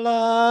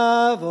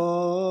 love,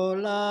 oh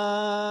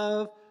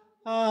love,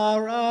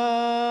 our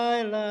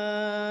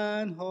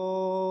island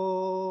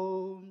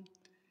home.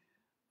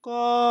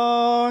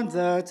 Gone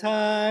the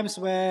times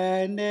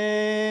when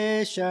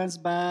nations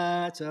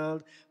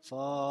battled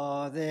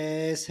for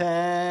this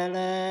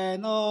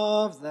Helen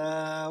of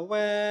the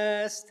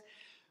West.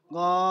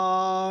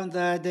 Gone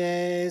the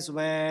days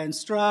when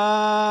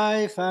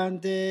strife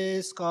and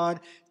discord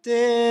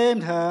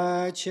dimmed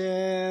her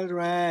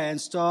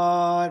children's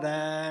toil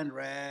and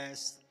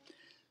rest.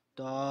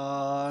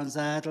 Dawns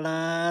at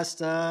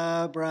last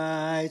a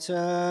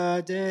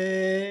brighter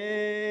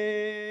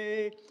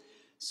day,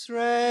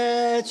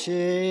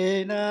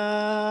 stretching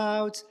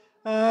out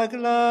a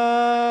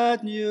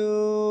glad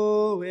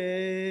new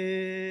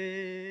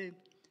way.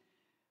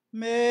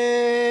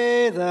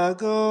 May the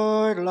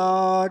good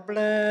Lord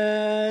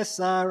bless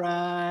our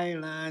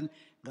island,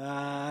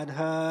 guard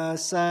her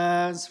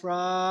sons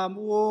from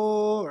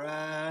war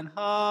and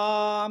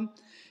harm.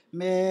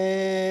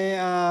 May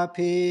our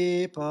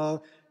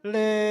people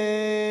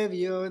live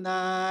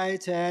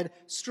united,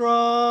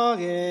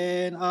 strong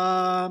in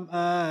arm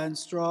and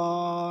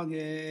strong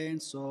in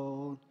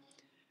soul.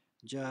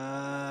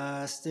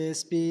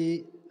 Justice,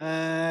 peace,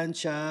 and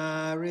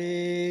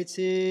charity,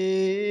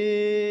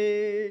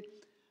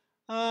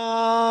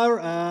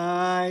 our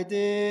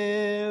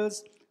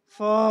ideals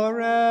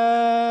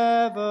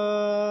forever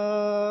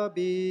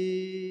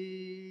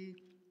be.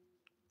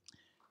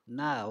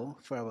 Now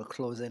for our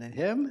closing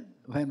hymn,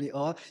 when we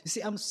all, you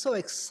see, I'm so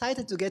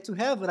excited to get to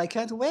heaven, I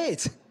can't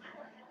wait.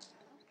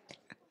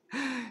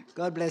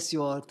 God bless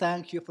you all.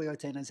 Thank you for your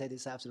attendance here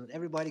this afternoon.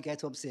 Everybody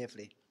get home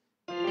safely.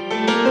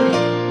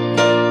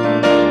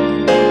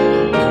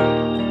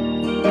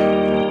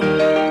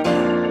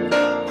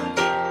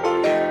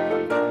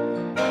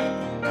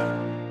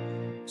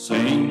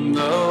 Sing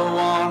the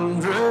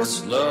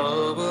wondrous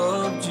love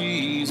of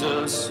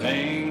Jesus,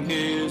 sing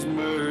his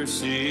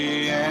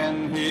mercy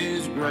and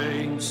his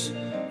grace.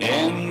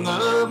 In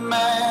the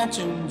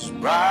mansions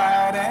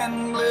bright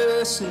and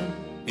blessed,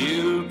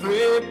 he'll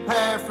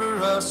prepare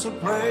for us a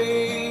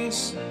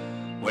place.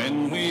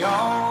 When we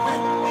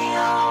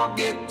all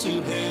get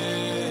to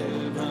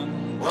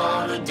heaven,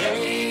 what a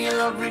day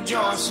of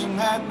rejoicing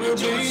that will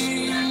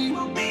be.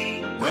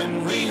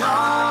 When we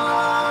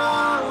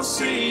all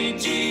see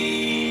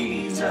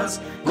Jesus,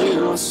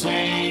 we'll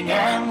sing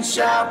and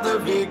shout the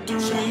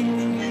victory.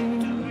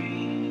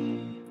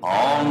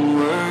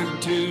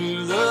 Onward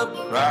to the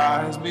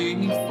prize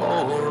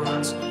before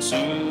us,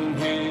 soon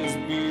his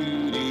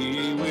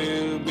beauty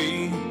will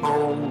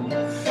behold.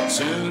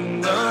 Soon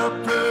the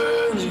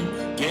pearly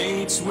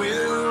gates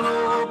will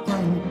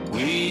open,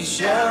 we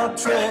shall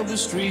tread the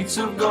streets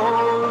of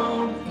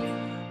gold.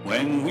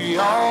 When we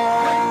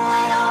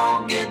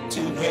all get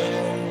to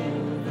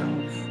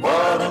heaven,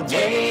 what a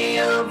day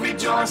of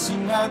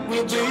rejoicing that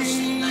will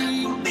be.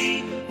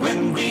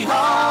 When we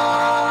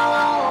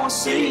all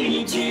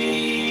see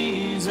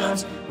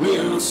Jesus,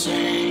 we'll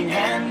sing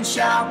and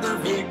shout the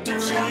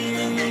victory.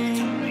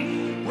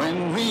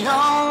 When we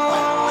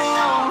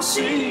all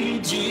see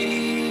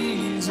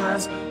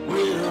Jesus,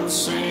 we'll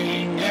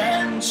sing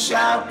and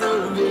shout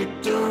the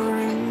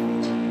victory.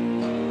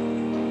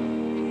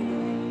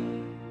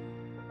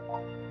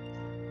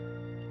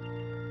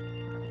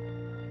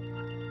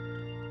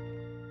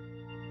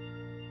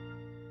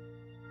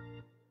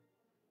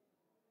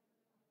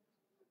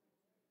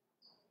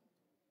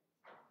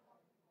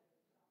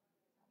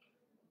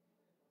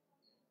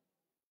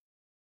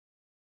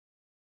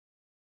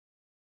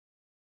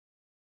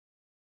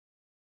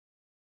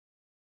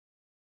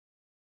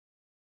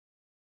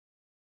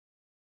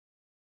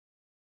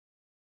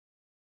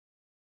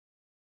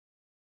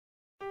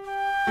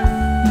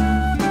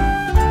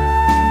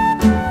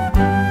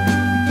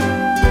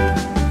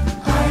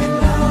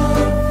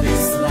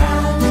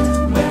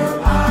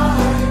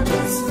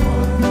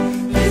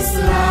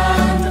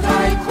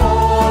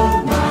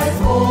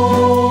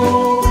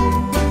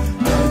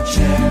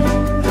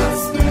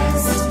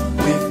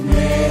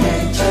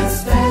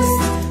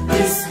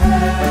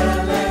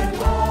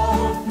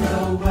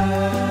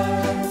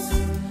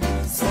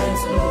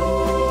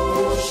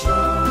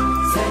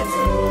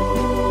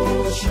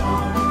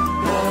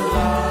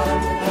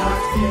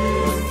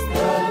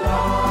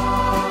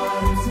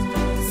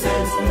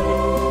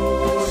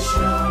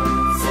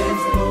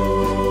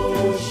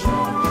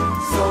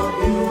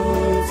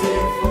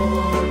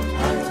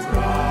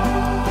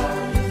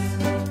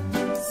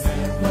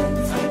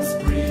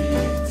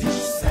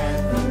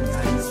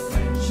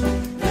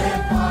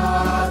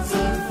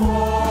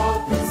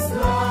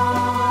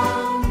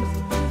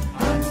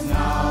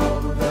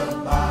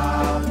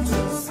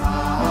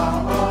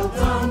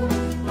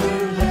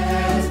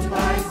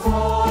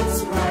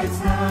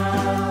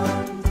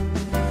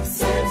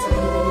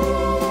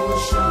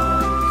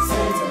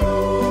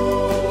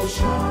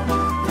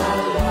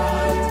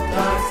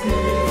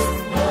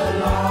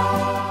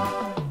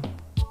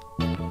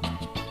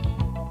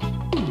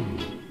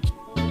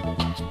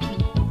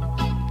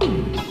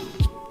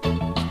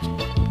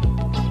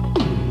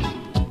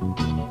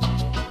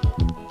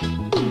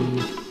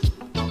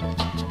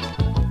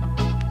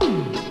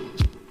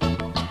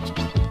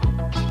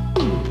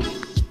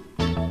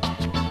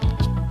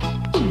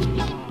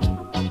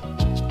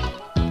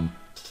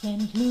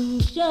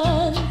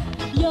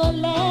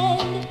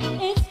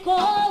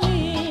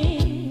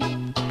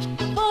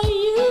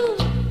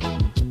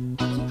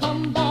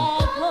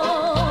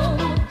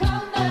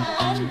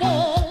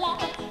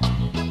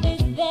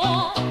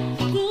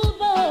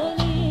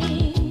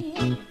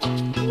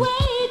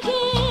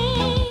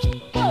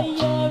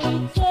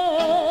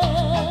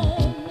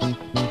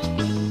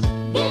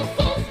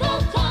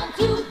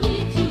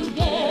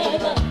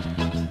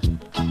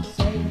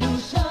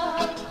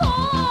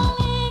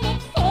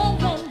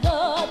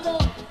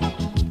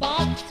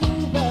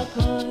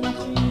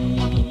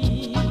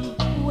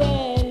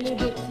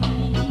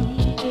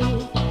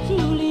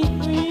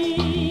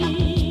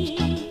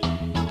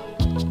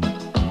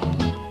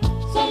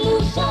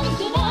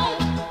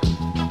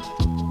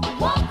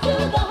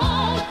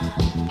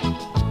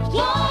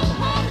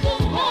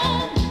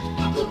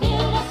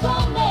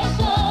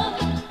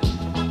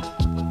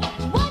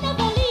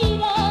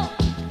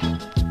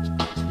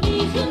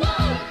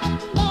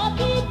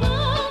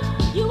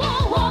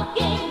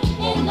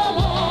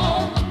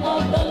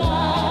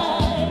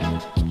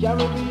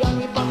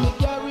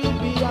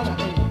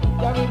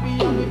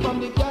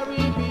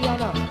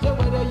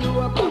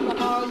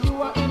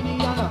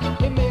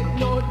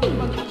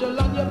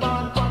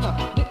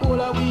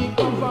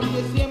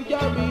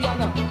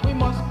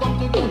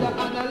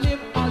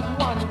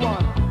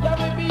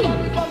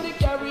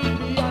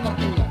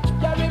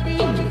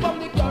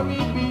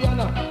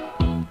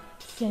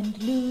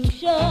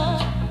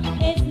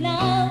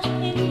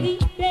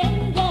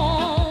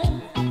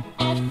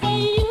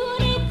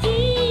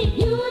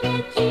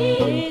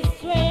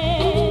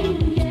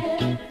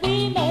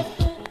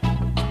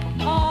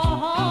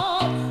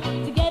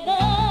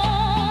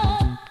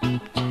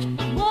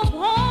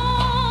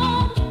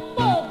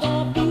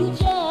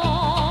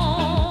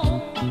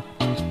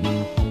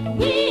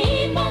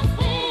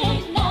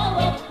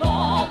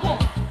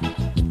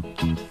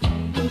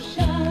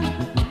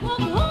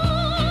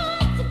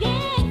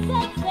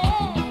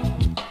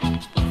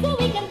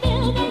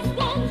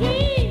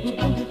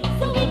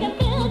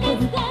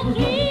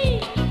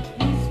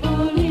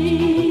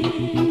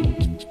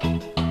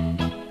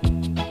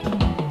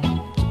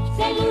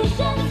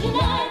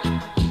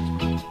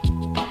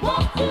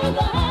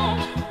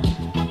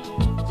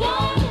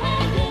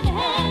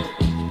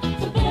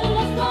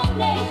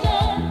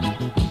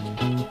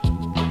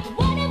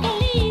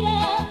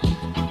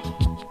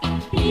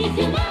 Please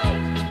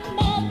unite,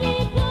 my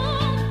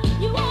people.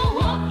 You are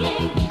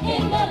walking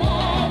in the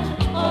land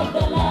of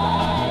the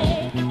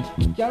light.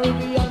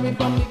 Caribbean, me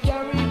from the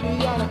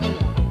Caribbean.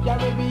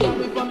 Caribbean,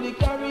 me from the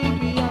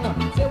Caribbean.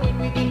 Say when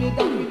we in it,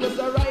 we just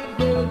a right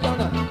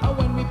version. And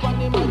when we pan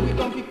the mic, we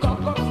come fi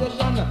cock up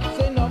session.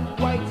 Say no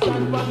white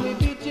sand from the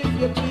beach if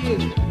you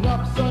please.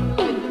 No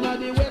sunlight in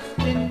the West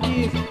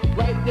Indies.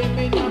 Right there,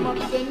 me name up,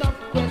 say no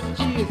fresh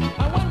cheese.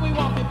 And when we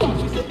want to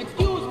pass, we say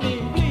excuse me,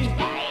 please.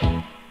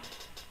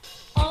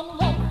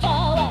 Onward,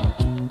 forward,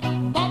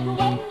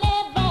 backward,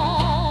 never.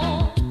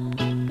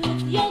 Put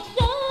your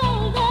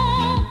shoulder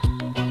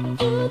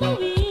to the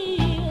wheel.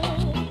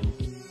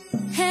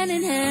 Hand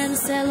in hand,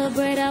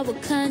 celebrate our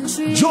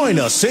country. Join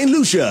us, St.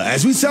 Lucia,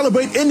 as we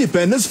celebrate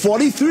Independence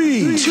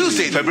 43.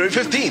 Tuesday, February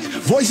 15th,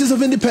 Voices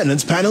of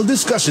Independence Panel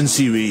Discussion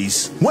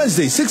Series.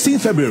 Wednesday,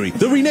 16th February,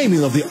 the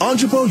renaming of the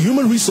Entrepreneur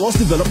Human Resource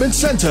Development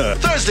Center.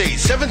 Thursday,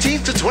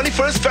 17th to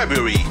 21st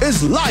February,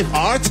 is Live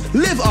Art,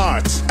 Live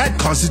Art at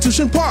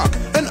Constitution Park,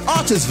 an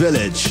artist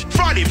village.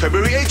 Friday,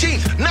 February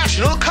 18th,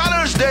 National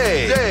Colors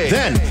Day.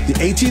 Then, the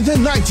 18th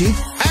and 19th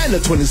and the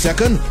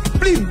 22nd,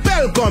 bli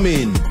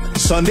welcoming.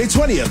 Sunday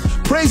 20th,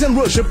 Praise and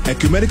Worship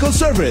Ecumenical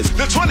Service.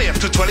 The 20th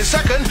to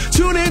 22nd,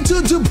 tune in to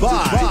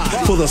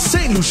Dubai for the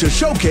St. Lucia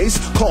showcase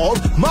called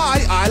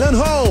My Island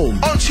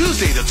Home. On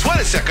Tuesday the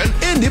 22nd,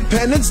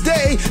 Independence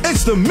Day,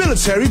 it's the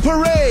military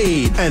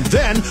parade. And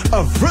then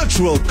a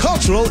virtual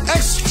cultural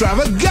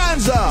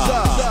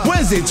extravaganza.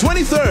 Wednesday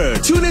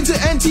 23rd, tune in to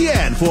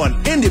NTN for an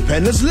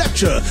Independence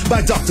lecture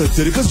by Dr.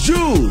 Didicus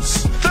Jules.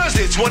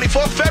 Thursday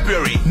 24th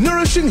February,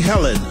 Nourishing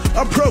Helen,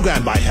 a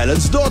program by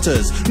Helen's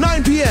Daughters,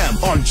 9 p.m.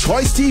 on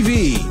Choice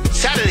TV.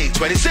 Saturday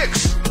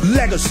 26th,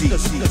 Legacy,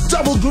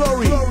 Double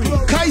Glory,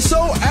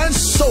 𝐻𝐿𝐤 and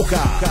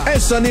Soca.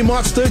 And Sunday,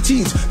 March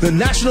 13th, the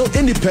National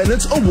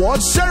Independence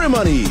Awards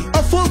Ceremony.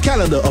 A full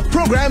calendar of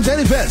programs and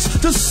events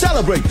to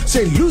celebrate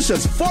St.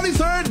 Lucia's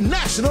 43rd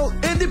National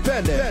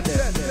Independence.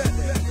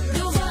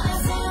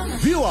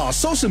 View our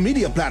social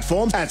media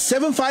platforms at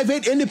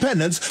 758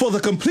 Independence for the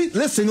complete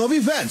listing of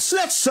events.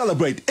 Let's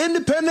celebrate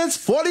Independence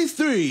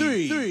 43.